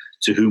out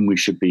to whom we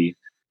should be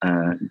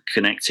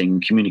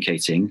connecting,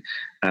 communicating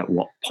at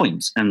what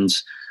point. And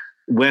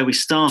where we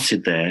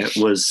started there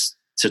was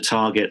to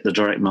target the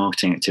direct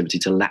marketing activity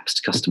to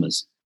lapsed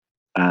customers.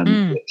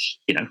 Which,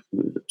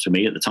 to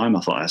me at the time,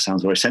 I thought that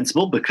sounds very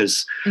sensible,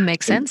 because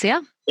makes sense, yeah.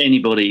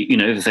 Anybody,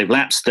 if they've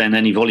lapsed, then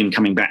any volume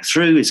coming back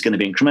through is going to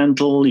be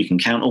incremental. You can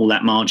count all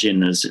that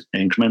margin as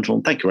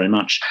incremental. Thank you very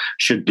much.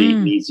 Should be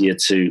easier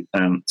to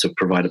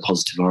provide a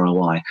positive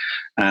ROI.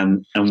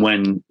 And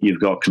when you've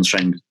got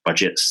constrained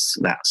budgets,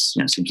 that's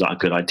seems like a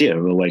good idea,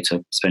 or a way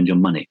to spend your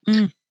money.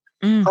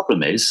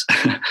 Problem is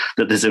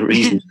that there's a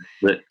reason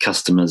that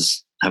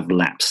customers have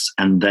lapsed,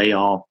 and they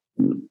are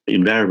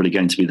invariably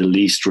going to be the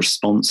least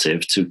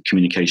responsive to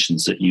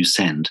communications that you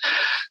send.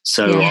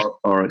 So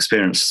our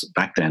experience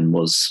back then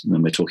was,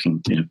 when we're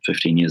talking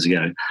 15 years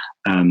ago,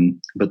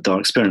 but our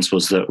experience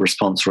was that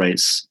response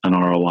rates and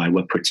ROI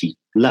were pretty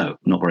low,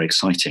 not very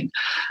exciting.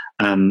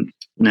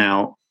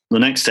 Now, the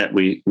next step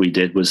we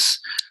did was,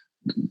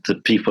 the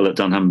people at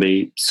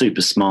dunnhumby,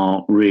 super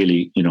smart,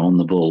 really on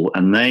the ball,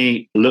 and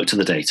they looked at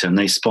the data and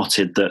they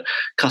spotted that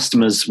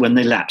customers, when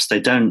they lapse, they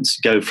don't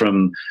go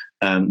from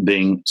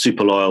being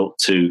super loyal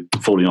to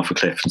falling off a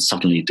cliff and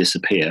suddenly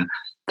disappear.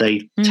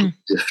 They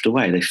drift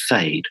away, they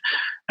fade.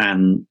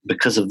 And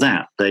because of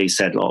that, they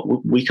said,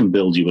 we can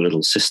build you a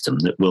little system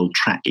that will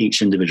track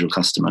each individual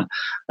customer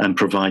and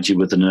provide you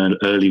with an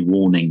early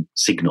warning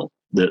signal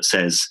that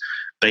says,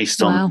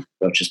 based on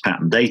purchase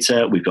pattern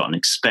data, we've got an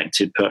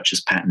expected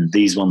purchase pattern.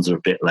 These ones are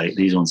a bit late.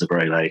 These ones are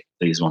very late.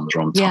 These ones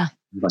are on time.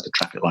 Like a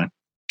traffic light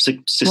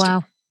system.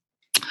 Wow.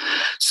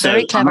 So,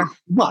 very clever.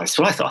 That's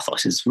what I thought. I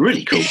thought, it's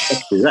really cool.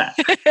 Let's do that.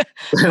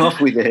 So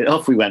off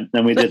we went,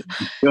 and we did.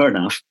 Sure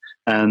enough,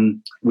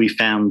 we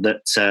found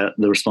that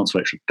the response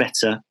rates were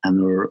better, and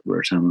the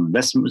return on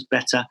investment was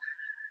better.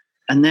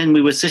 And then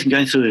we were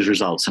going through those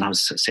results, and I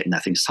was sitting there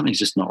thinking, something's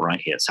just not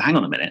right here. So hang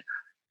on a minute.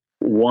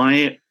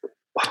 Why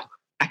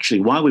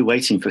are we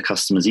waiting for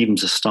customers even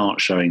to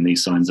start showing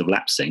these signs of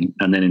lapsing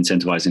and then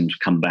incentivizing them to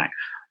come back?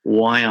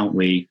 Why aren't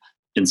we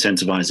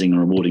incentivizing and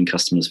rewarding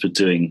customers for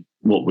doing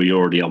what we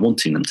already are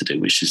wanting them to do,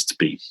 which is to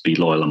be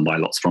loyal and buy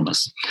lots from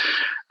us?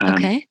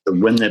 So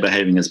when they're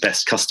behaving as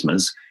best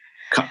customers,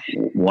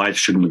 why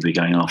shouldn't we be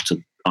going after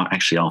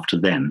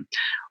them?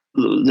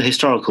 The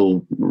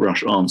historical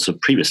answer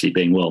previously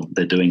being, well,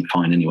 they're doing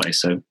fine anyway,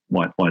 so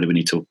why do we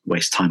need to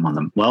waste time on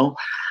them? Well,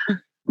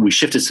 we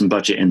shifted some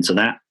budget into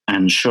that,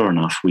 and sure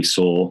enough, we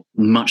saw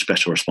much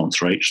better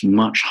response rates,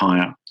 much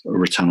higher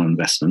return on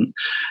investment.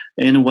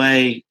 In a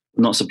way,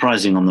 not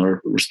surprising on the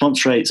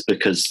response rates,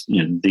 because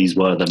these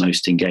were the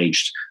most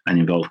engaged and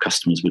involved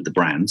customers with the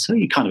brand, so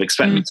you kind of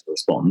expect them to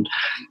respond.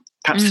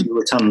 Perhaps the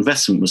return on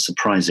investment was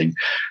surprising,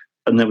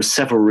 and there were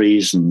several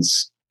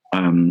reasons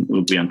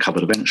will be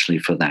uncovered eventually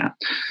for that.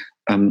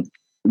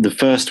 The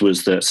first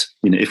was that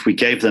if we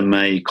gave them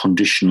a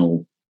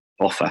conditional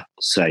offer,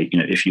 say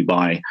if you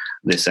buy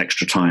this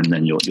extra time,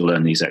 then you'll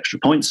earn these extra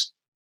points.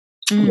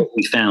 What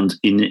we found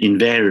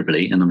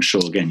invariably, and I'm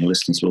sure again your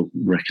listeners will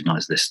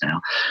recognize this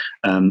now,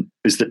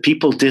 is that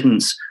people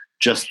didn't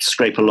just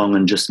scrape along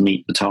and just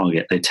meet the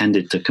target. They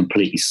tended to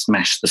completely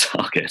smash the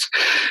target.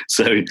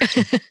 So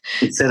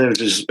instead of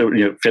just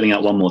filling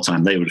out one more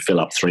time, they would fill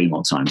up 3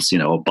 more times,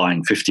 or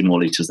buying 50 more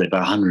litres, they buy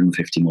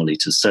 150 more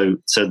litres. So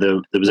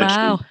there was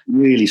actually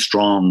really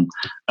strong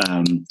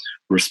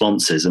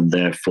responses, and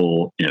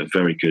therefore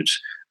very good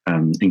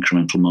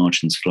incremental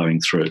margins flowing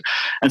through.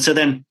 And so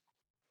then,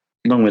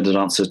 long-winded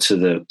answer to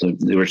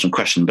the original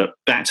question, but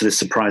back to this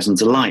surprise and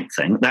delight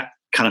thing, that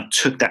kind of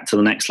took that to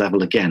the next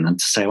level again, and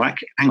to say, well,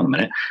 hang on a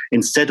minute,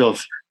 instead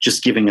of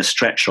just giving a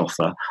stretch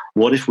offer,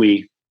 what if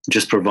we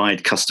just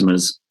provide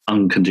customers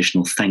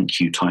unconditional thank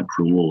you type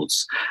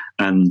rewards?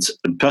 And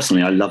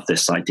personally, I love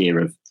this idea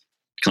of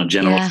kind of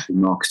generosity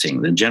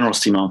marketing. The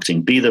generosity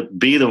marketing, be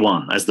the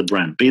one as the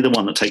brand, be the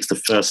one that takes the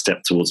first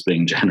step towards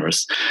being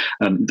generous.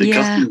 The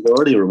customers are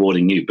already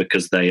rewarding you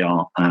because they're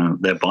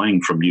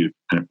buying from you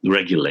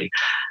regularly,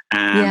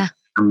 and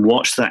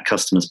watch that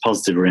customer's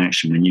positive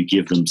reaction when you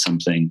give them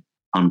something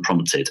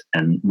unprompted,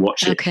 and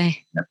watch it in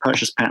their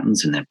purchase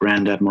patterns, in their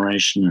brand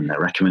admiration, and their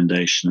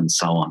recommendation, and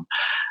so on.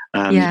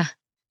 And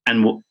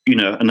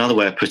another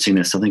way of putting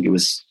this, I think it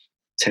was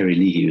Terry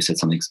Leahy, who said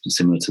something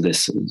similar to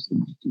this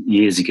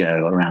years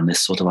ago around this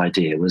sort of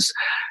idea, was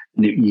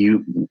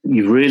you've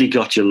really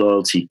got your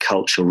loyalty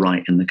culture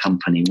right in the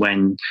company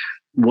when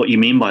what you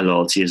mean by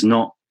loyalty is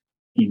not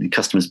the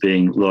customers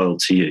being loyal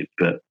to you,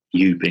 but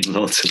you being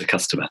loyal to the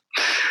customer.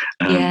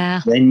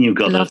 Then you've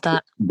got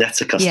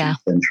that's a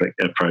customer-centric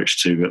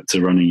approach to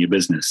running your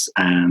business.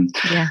 And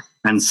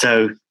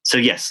so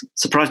yes,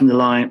 surprising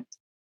delight.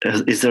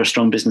 Is there a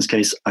strong business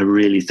case? I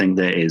really think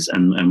there is,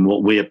 and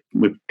what we're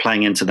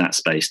playing into that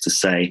space to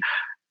say,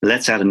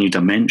 let's add a new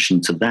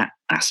dimension to that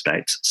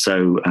aspect.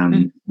 So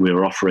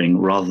we're offering,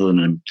 rather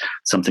than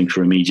something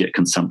for immediate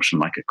consumption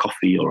like a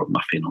coffee or a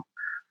muffin or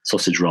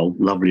sausage roll,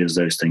 lovely as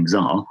those things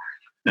are,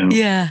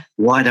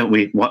 why don't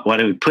we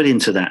put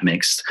into that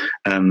mix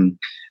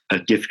a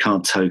gift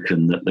card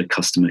token that the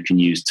customer can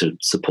use to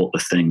support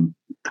the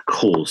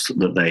cause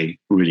that they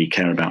really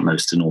care about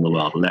most in all the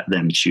world. Let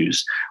them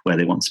choose where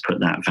they want to put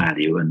that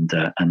value, and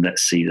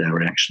let's see their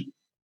reaction.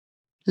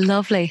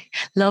 Lovely.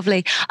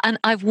 And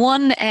I've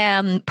one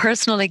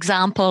personal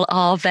example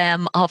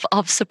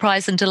of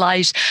surprise and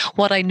delight.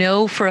 What I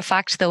know for a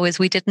fact, though, is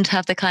we didn't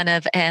have the kind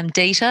of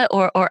data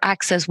or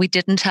access. We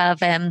didn't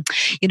have,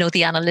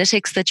 the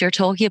analytics that you're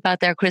talking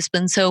about there,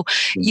 Crispin. So,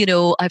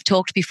 I've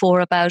talked before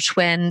about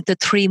when the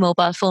 3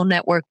 mobile phone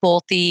network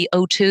bought the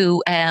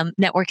O2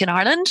 network in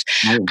Ireland.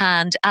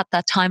 And at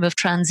that time of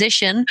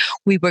transition,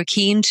 we were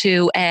keen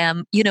to,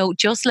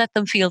 just let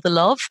them feel the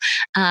love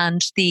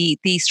and the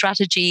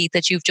strategy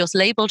that you've just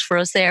labeled for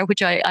us there,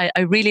 which I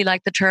really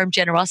like the term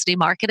generosity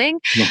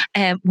marketing.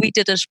 We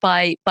did it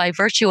by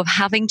virtue of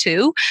having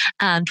to,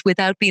 and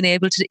without being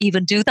able to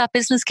even do that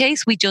business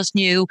case. We just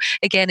knew,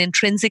 again,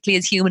 intrinsically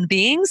as human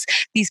beings,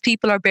 these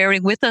people are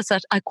bearing with us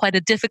at quite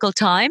a difficult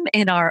time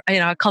in our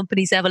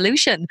company's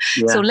evolution.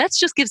 So let's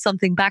just give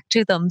something back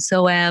to them.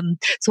 So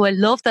I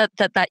love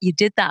that you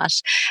did that.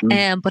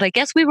 But I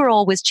guess we were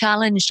always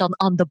challenged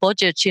on the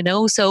budget,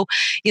 So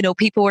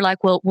people were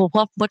like, well,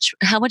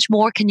 how much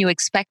more can you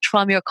expect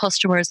from your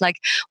customers? Like,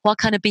 what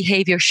kind of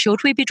behavior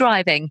should we be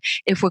driving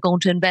if we're going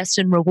to invest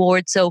in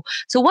rewards? So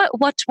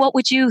what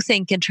would you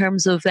think in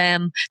terms of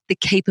the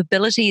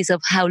capabilities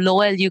of how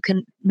loyal you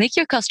can make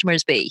your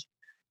customers be?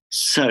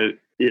 So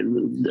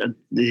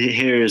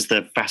here is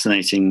the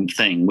fascinating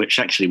thing, which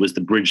actually was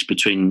the bridge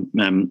between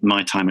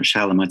my time at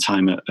Shell and my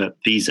time at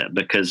Visa,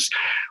 because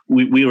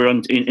we were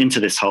into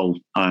this whole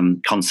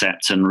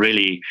concept and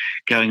really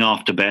going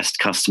after best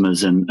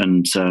customers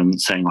and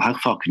saying, well, how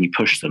far can you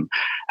push them?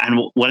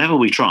 And whatever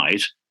we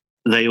tried,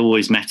 they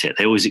always met it.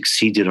 They always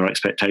exceeded our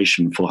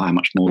expectation for how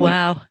much more.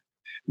 Wow.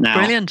 Now,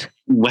 brilliant.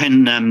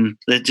 When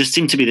there just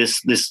seemed to be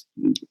this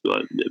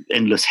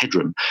endless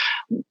headroom.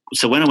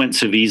 So when I went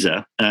to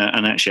Visa,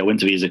 and actually I went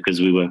to Visa because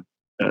we were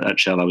at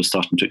Shell, I was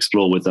starting to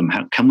explore with them,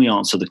 how can we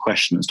answer the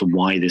question as to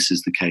why this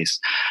is the case?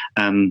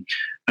 And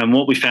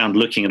what we found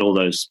looking at all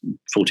those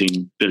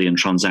 14 billion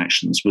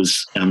transactions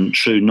was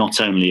true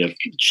not only of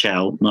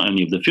Shell, not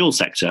only of the fuel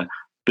sector,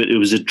 but it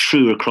was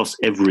true across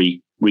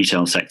every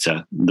retail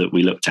sector that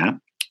we looked at,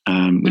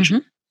 which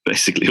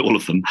basically all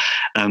of them.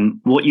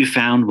 What you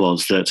found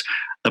was that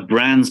a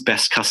brand's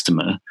best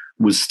customer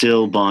was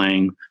still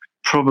buying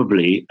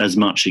probably as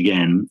much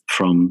again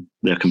from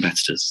their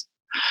competitors.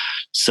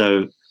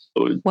 So,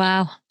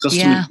 wow,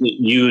 customers that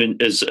you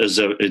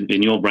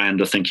in your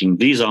brand are thinking,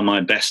 these are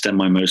my best and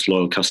my most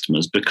loyal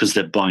customers because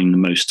they're buying the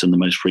most and the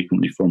most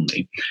frequently from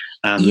me.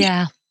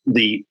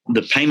 The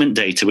payment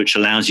data, which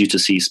allows you to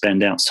see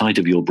spend outside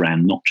of your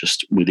brand, not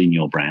just within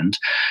your brand,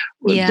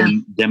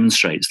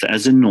 demonstrates that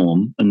as a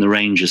norm, and the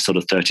range is sort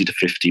of 30 to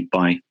 50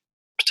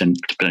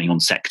 depending on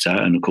sector,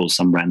 and of course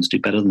some brands do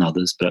better than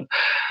others, but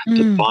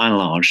by and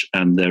large,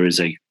 there is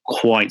a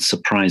quite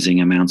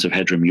surprising amount of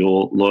headroom.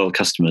 Your loyal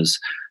customers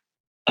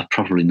are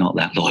probably not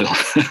that loyal.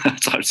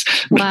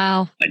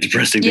 Wow. Quite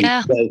depressing thing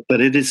to say, but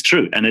it is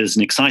true, and it is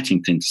an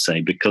exciting thing to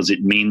say because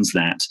it means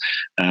that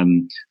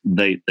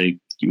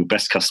your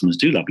best customers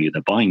do love you.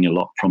 They're buying a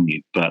lot from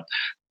you, but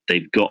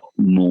they've got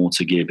more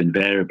to give.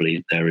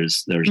 Invariably, there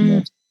is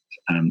more.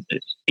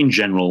 In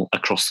general,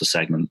 across the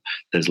segment,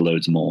 there's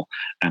loads more,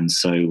 and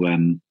so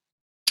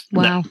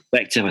that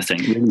perspective, I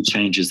think, really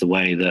changes the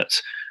way that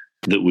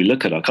we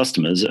look at our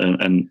customers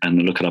and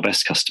look at our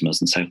best customers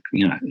and say,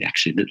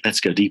 actually, let's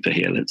go deeper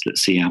here.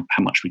 Let's see how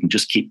much we can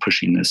just keep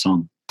pushing this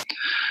on.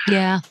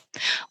 Yeah.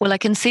 Well, I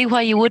can see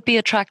why you would be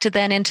attracted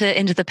then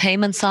into the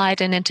payment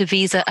side and into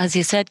Visa, as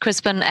you said,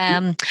 Crispin.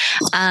 And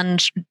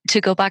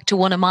to go back to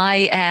one of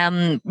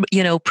my,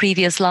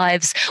 previous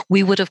lives,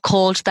 we would have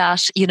called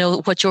that,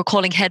 what you're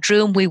calling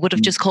headroom, we would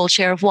have just called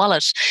share of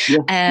wallet.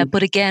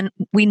 But again,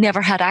 we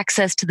never had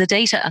access to the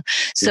data.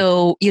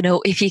 So,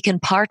 if you can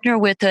partner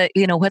with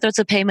whether it's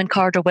a payment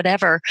card or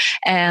whatever,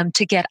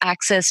 to get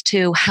access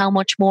to how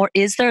much more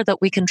is there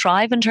that we can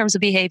drive in terms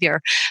of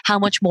behavior, how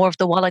much more of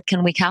the wallet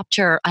can we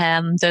capture?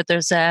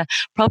 There's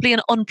probably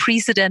an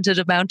unprecedented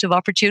amount of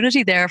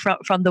opportunity there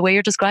from the way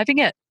you're describing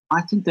it.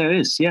 I think there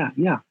is,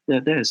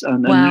 there's.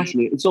 And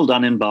actually, it's all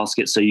done in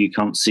baskets, so you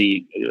can't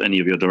see any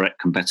of your direct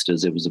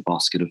competitors. It was a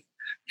basket of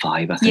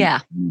 5, I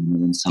think.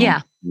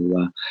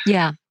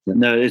 Yeah.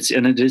 No,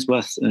 it is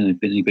worth.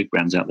 Any big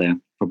brands out there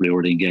probably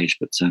already engaged,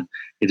 but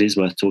it is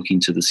worth talking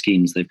to the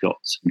schemes. They've got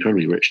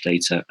incredibly rich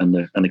data, and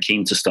are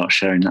keen to start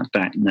sharing that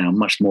back now,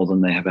 much more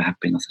than they ever have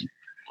been, I think.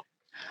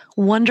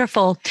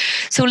 Wonderful.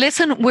 So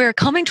listen, we're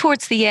coming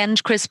towards the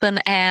end, Crispin,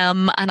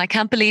 and I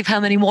can't believe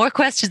how many more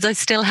questions I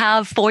still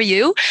have for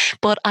you,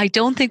 but I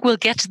don't think we'll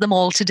get to them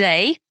all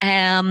today.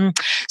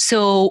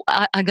 So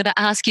I'm going to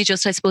ask you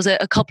just, I suppose,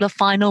 a couple of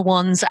final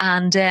ones,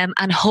 and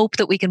hope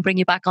that we can bring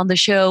you back on the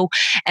show.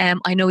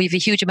 I know you have a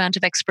huge amount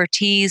of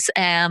expertise,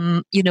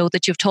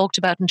 that you've talked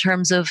about in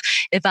terms of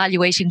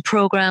evaluating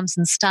programs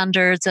and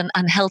standards and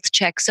health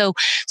checks.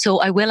 So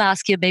I will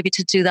ask you maybe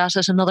to do that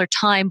at another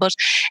time, but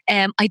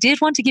I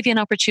did want to give you an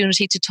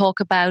opportunity to talk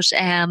about,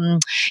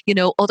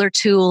 other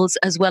tools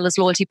as well as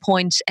loyalty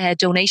point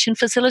donation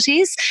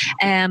facilities.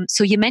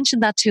 So you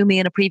mentioned that to me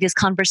in a previous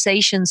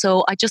conversation.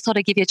 So I just thought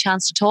I'd give you a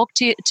chance to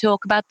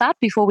talk about that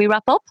before we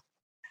wrap up.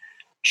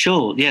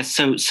 Sure. Yes.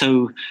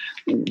 So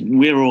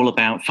we're all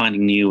about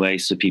finding new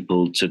ways for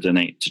people to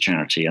donate to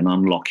charity and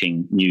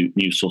unlocking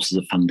new sources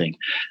of funding.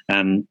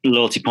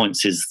 Loyalty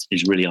points is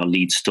really our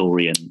lead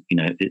story, and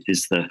it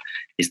is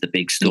the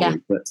big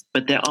story. Yeah.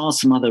 But there are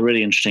some other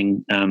really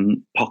interesting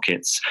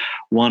pockets.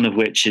 One of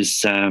which is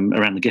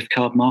around the gift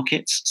card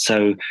markets.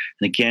 So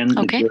again,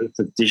 the growth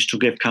of digital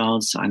gift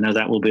cards. I know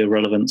that will be of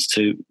relevance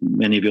to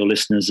many of your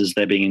listeners as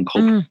they're being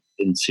incorporated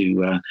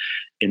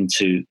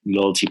into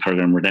loyalty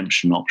program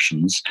redemption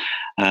options.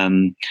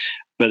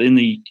 But in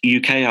the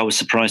UK, I was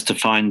surprised to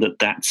find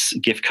that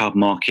gift card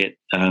market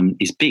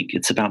is big.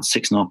 It's about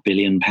 £6.5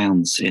 billion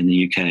in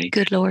the UK.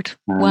 Good Lord.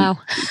 Wow.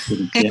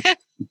 Yeah,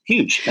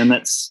 huge. And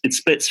it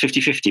splits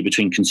 50-50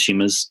 between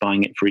consumers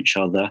buying it for each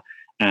other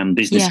and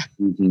businesses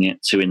using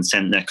it to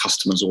incent their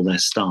customers or their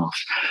staff.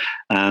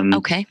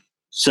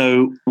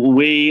 So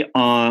we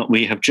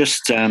have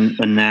just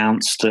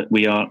announced that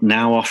we are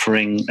now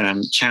offering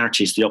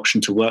charities the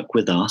option to work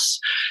with us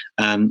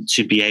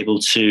to be able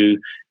to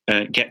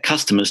get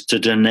customers to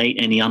donate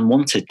any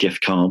unwanted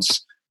gift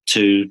cards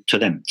to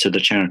them, to the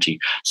charity.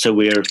 So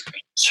we're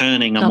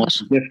turning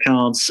unwanted gift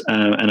cards,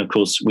 and of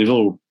course we've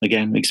all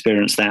again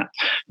experienced that.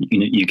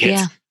 You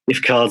get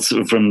gift cards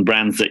from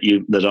brands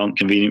that aren't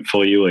convenient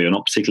for you, or you're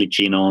not particularly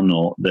keen on,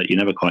 or that you're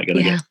never quite going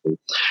to get to.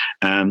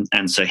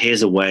 And so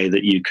here's a way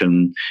that you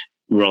can,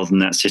 rather than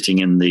that sitting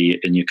in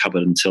your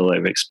cupboard until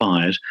they've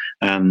expired,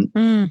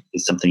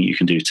 is something you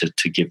can do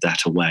to give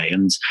that away.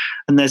 And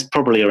there's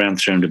probably around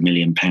 £300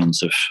 million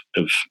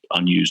of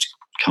unused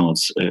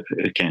cards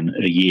again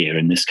a year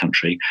in this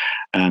country,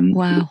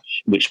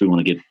 which we want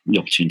to give the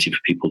opportunity for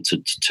people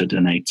to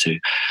donate to.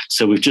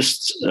 So we've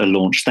just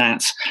launched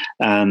that.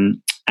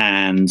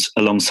 And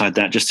alongside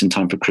that, just in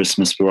time for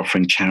Christmas, we're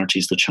offering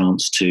charities the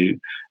chance to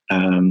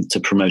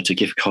promote a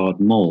gift card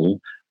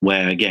mall,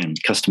 where again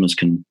customers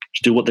can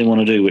do what they want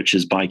to do, which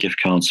is buy gift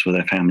cards for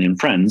their family and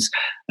friends,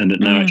 and at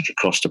no extra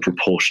cost, a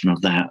proportion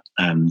of that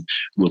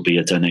will be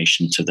a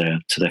donation to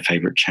their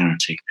favourite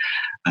charity.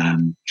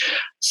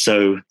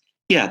 So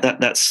yeah,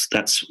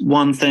 that's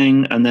one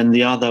thing, and then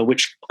the other,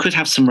 which could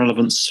have some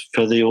relevance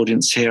for the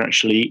audience here,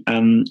 actually.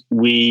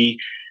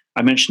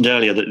 I mentioned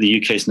earlier that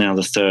the UK is now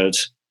the third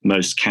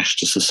most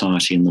cashless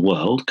society in the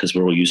world, because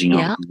we're all using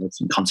our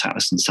cards and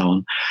contactless and so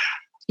on.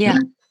 Yeah.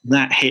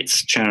 That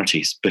hits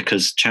charities,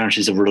 because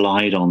charities have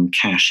relied on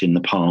cash in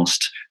the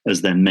past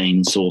as their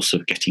main source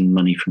of getting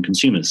money from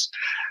consumers.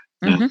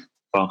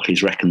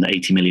 Barclays reckon that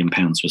 £80 million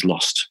was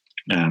lost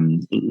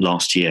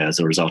last year as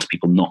a result of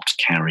people not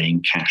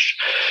carrying cash.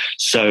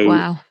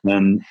 So,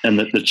 and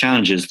the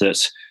challenge is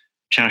that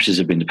charities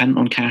have been dependent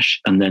on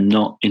cash, and they're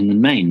not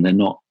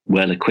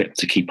well equipped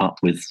to keep up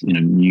with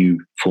new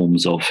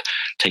forms of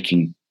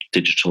taking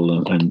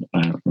digital and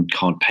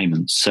card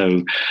payments.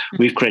 So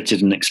we've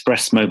created an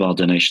express mobile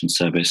donation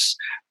service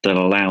that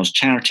allows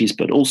charities,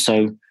 but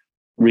also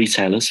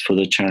retailers for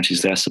the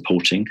charities they're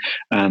supporting,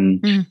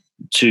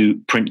 to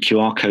print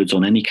QR codes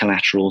on any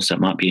collaterals that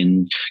might be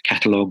in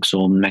catalogues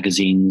or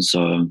magazines.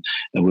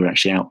 We're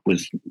actually out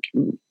with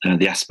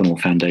the Aspinall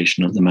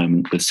Foundation at the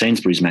moment with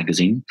Sainsbury's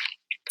magazine,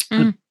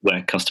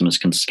 where customers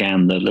can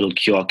scan the little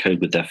QR code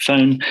with their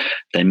phone.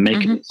 They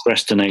make an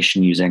express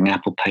donation using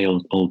Apple Pay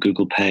or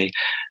Google Pay.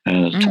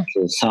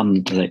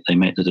 Some they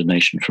make the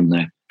donation from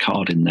their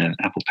card in their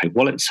Apple Pay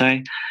wallet,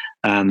 say.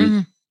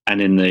 And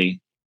in the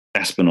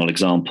Aspinall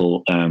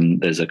example,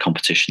 there's a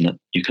competition that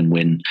you can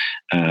win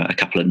a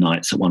couple of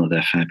nights at one of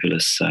their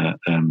fabulous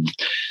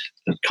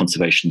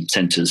conservation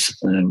centres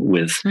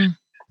with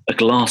a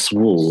glass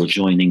wall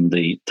adjoining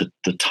the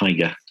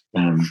tiger,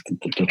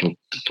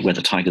 where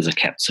the tigers are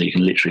kept, so you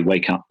can literally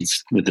wake up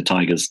with the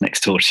tigers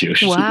next door to you.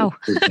 Wow!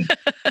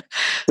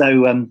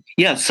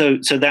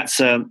 So that's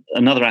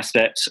another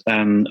aspect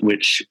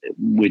which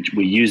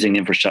we're using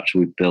infrastructure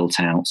we've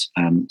built out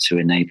to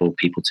enable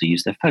people to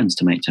use their phones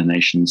to make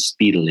donations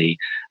speedily,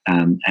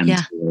 and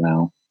to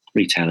allow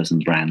retailers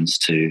and brands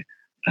to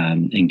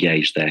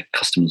engage their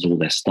customers or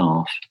their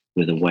staff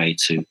with a way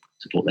to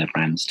support their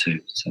brands too,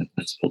 so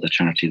support their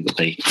charity that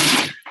they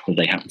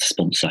happen to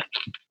sponsor.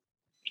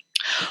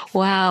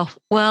 Wow.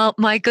 Well,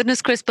 my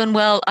goodness, Crispin.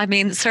 Well, I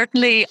mean,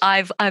 certainly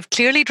I've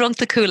clearly drunk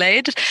the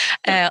Kool-Aid.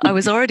 I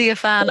was already a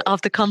fan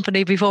of the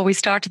company before we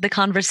started the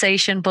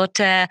conversation, but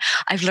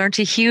I've learned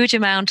a huge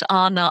amount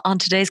on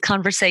today's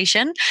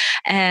conversation.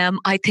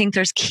 I think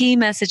there's key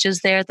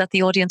messages there that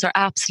the audience are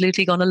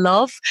absolutely going to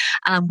love,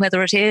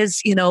 whether it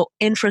is,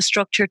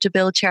 infrastructure to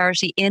build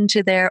charity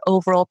into their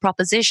overall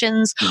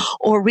propositions,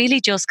 or really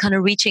just kind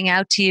of reaching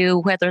out to you,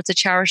 whether it's a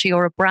charity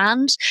or a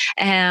brand.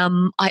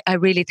 I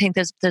really think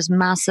there's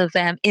massive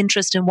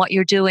interest in what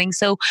you're doing.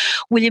 So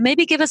will you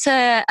maybe give us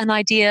an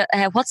idea,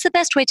 what's the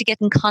best way to get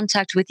in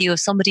contact with you if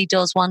somebody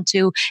does want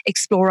to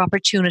explore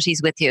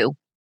opportunities with you?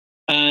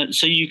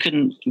 So you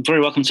can, very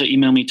welcome to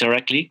email me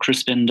directly,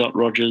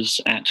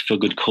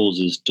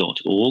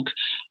 crispin.rogers@forgoodcauses.org,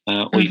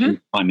 or you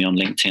can find me on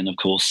LinkedIn, of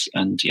course.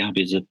 And I'll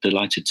be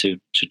delighted to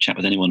chat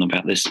with anyone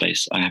about this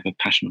space. I have a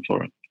passion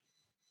for it.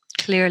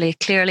 Clearly.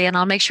 And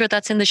I'll make sure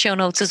that's in the show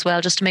notes as well,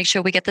 just to make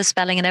sure we get the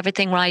spelling and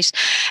everything right.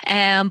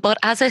 But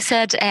as I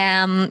said,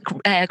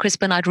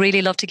 Crispin, I'd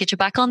really love to get you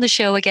back on the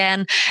show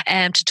again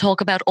to talk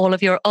about all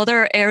of your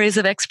other areas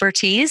of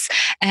expertise.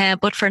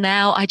 But for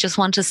now, I just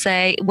want to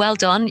say, well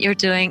done. You're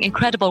doing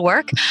incredible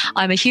work.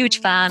 I'm a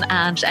huge fan,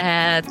 and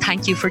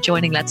thank you for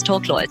joining Let's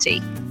Talk Loyalty.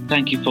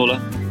 Thank you,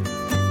 Paula.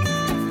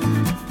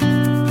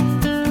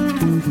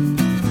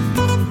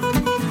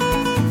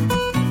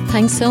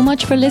 Thanks so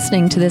much for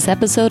listening to this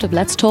episode of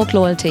Let's Talk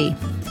Loyalty.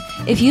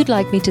 If you'd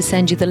like me to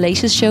send you the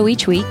latest show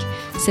each week,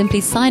 simply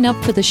sign up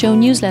for the show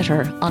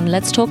newsletter on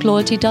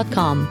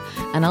letstalkloyalty.com,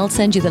 and I'll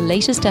send you the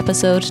latest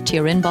episode to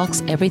your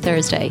inbox every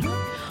Thursday.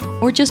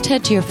 Or just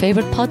head to your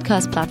favourite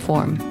podcast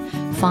platform,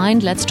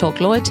 find Let's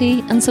Talk Loyalty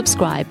and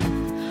subscribe.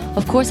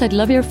 Of course, I'd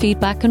love your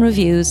feedback and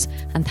reviews,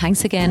 and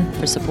thanks again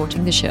for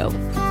supporting the show.